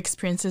they never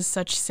experiences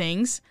such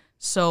things,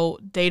 so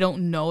they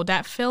don't know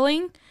that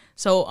feeling.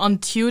 So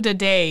until the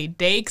day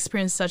they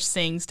experience such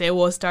things, they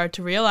will start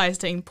to realize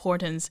the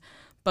importance.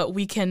 But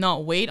we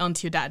cannot wait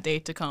until that day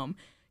to come.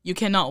 You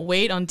cannot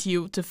wait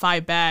until to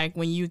fight back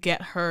when you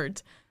get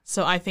hurt.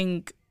 So I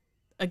think,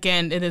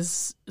 again, it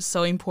is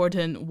so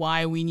important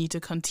why we need to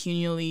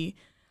continually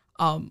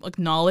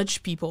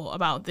acknowledge people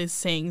about these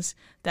things,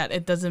 that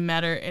it doesn't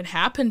matter it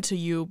happened to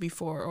you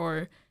before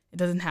or it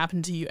doesn't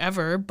happen to you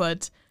ever,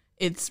 but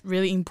it's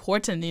really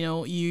important,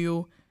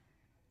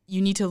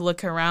 you need to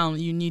look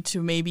around. You need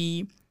to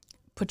maybe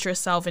put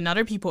yourself in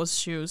other people's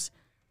shoes.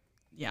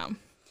 Yeah.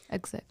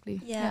 Exactly.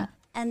 Yeah.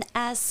 And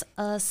as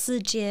Si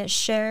Jie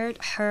shared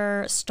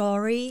her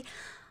story,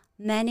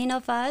 many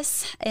of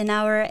us in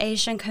our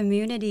Asian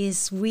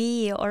communities,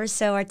 we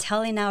also are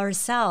telling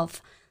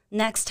ourselves,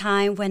 next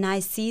time when I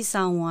see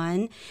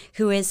someone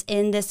who is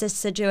in this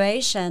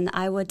situation,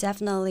 I would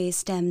definitely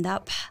stand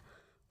up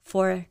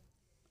for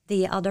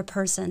the other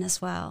person as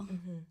well.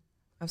 Mm-hmm.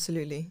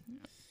 Absolutely.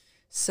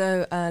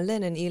 So,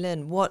 Lynn and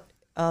Elin, what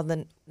are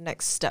the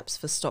next steps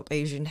for Stop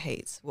Asian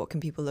Hate? What can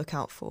people look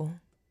out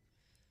for?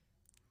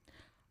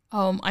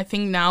 I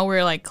think now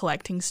we're like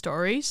collecting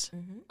stories.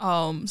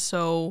 Mm-hmm.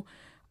 So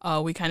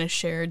we kind of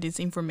share this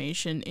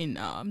information in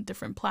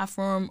different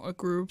platforms or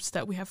groups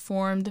that we have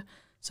formed.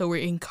 So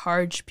we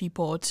encourage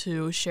people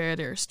to share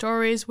their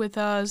stories with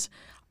us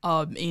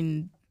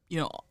in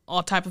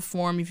all type of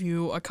form. If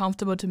you are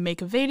comfortable to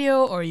make a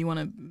video or you want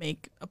to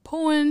make a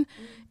poem,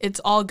 it's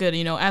all good,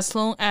 as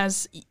long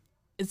as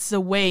it's the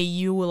way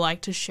you would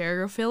like to share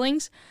your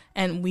feelings.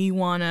 And we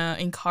want to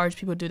encourage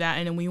people to do that.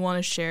 And then we want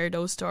to share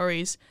those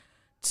stories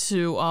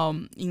to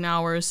in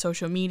our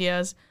social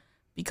medias,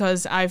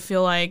 because I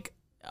feel like,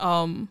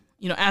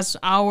 as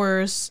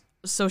our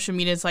social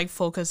media is like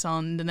focused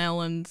on the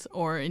Netherlands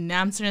or in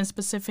Amsterdam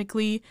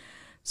specifically.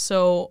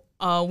 So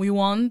we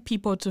want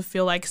people to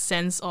feel like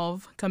sense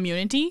of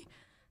community,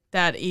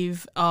 that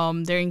if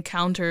they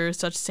encounter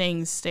such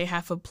things, they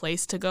have a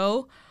place to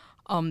go.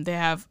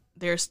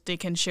 They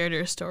can share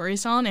their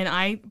stories on. And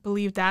I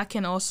believe that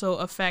can also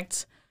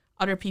affect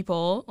other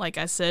people, like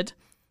I said.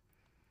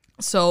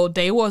 So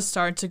they will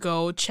start to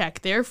go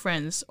check their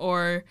friends,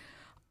 or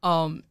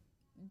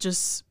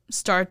just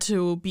start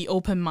to be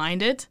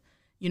open-minded,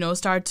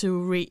 start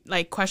to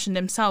question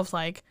themselves,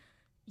 like,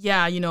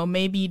 yeah,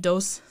 maybe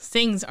those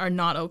things are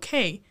not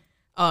okay,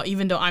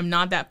 even though I'm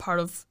not that part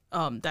of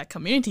that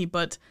community,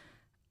 but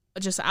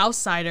just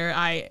outsider,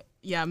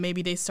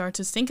 maybe they start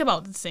to think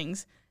about the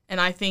things.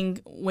 And I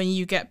think when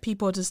you get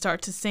people to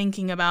start to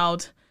thinking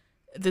about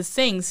the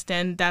things,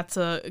 then that's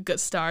a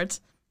good start.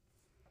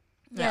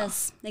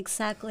 Yes,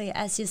 exactly.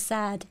 As you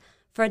said,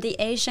 for the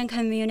Asian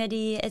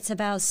community, it's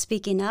about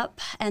speaking up.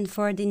 And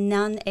for the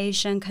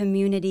non-Asian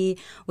community,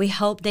 we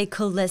hope they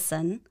could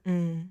listen.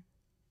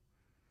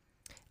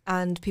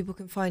 And people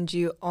can find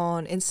you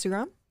on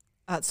Instagram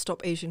at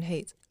Stop Asian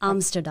Hate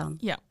Amsterdam.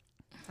 Yeah.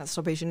 At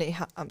Stop Asian Hate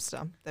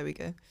Amsterdam. There we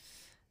go.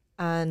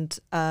 And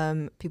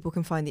people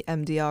can find the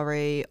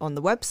MDRA on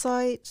the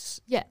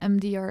website. Yeah,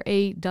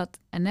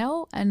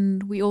 mdra.nl.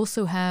 And we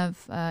also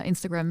have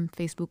Instagram,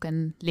 Facebook,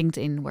 and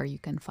LinkedIn where you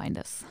can find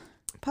us.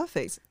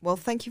 Perfect. Well,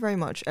 thank you very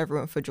much,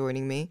 everyone, for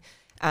joining me.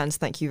 And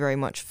thank you very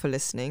much for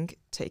listening.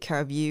 Take care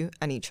of you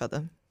and each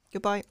other.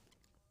 Goodbye.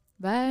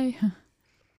 Bye.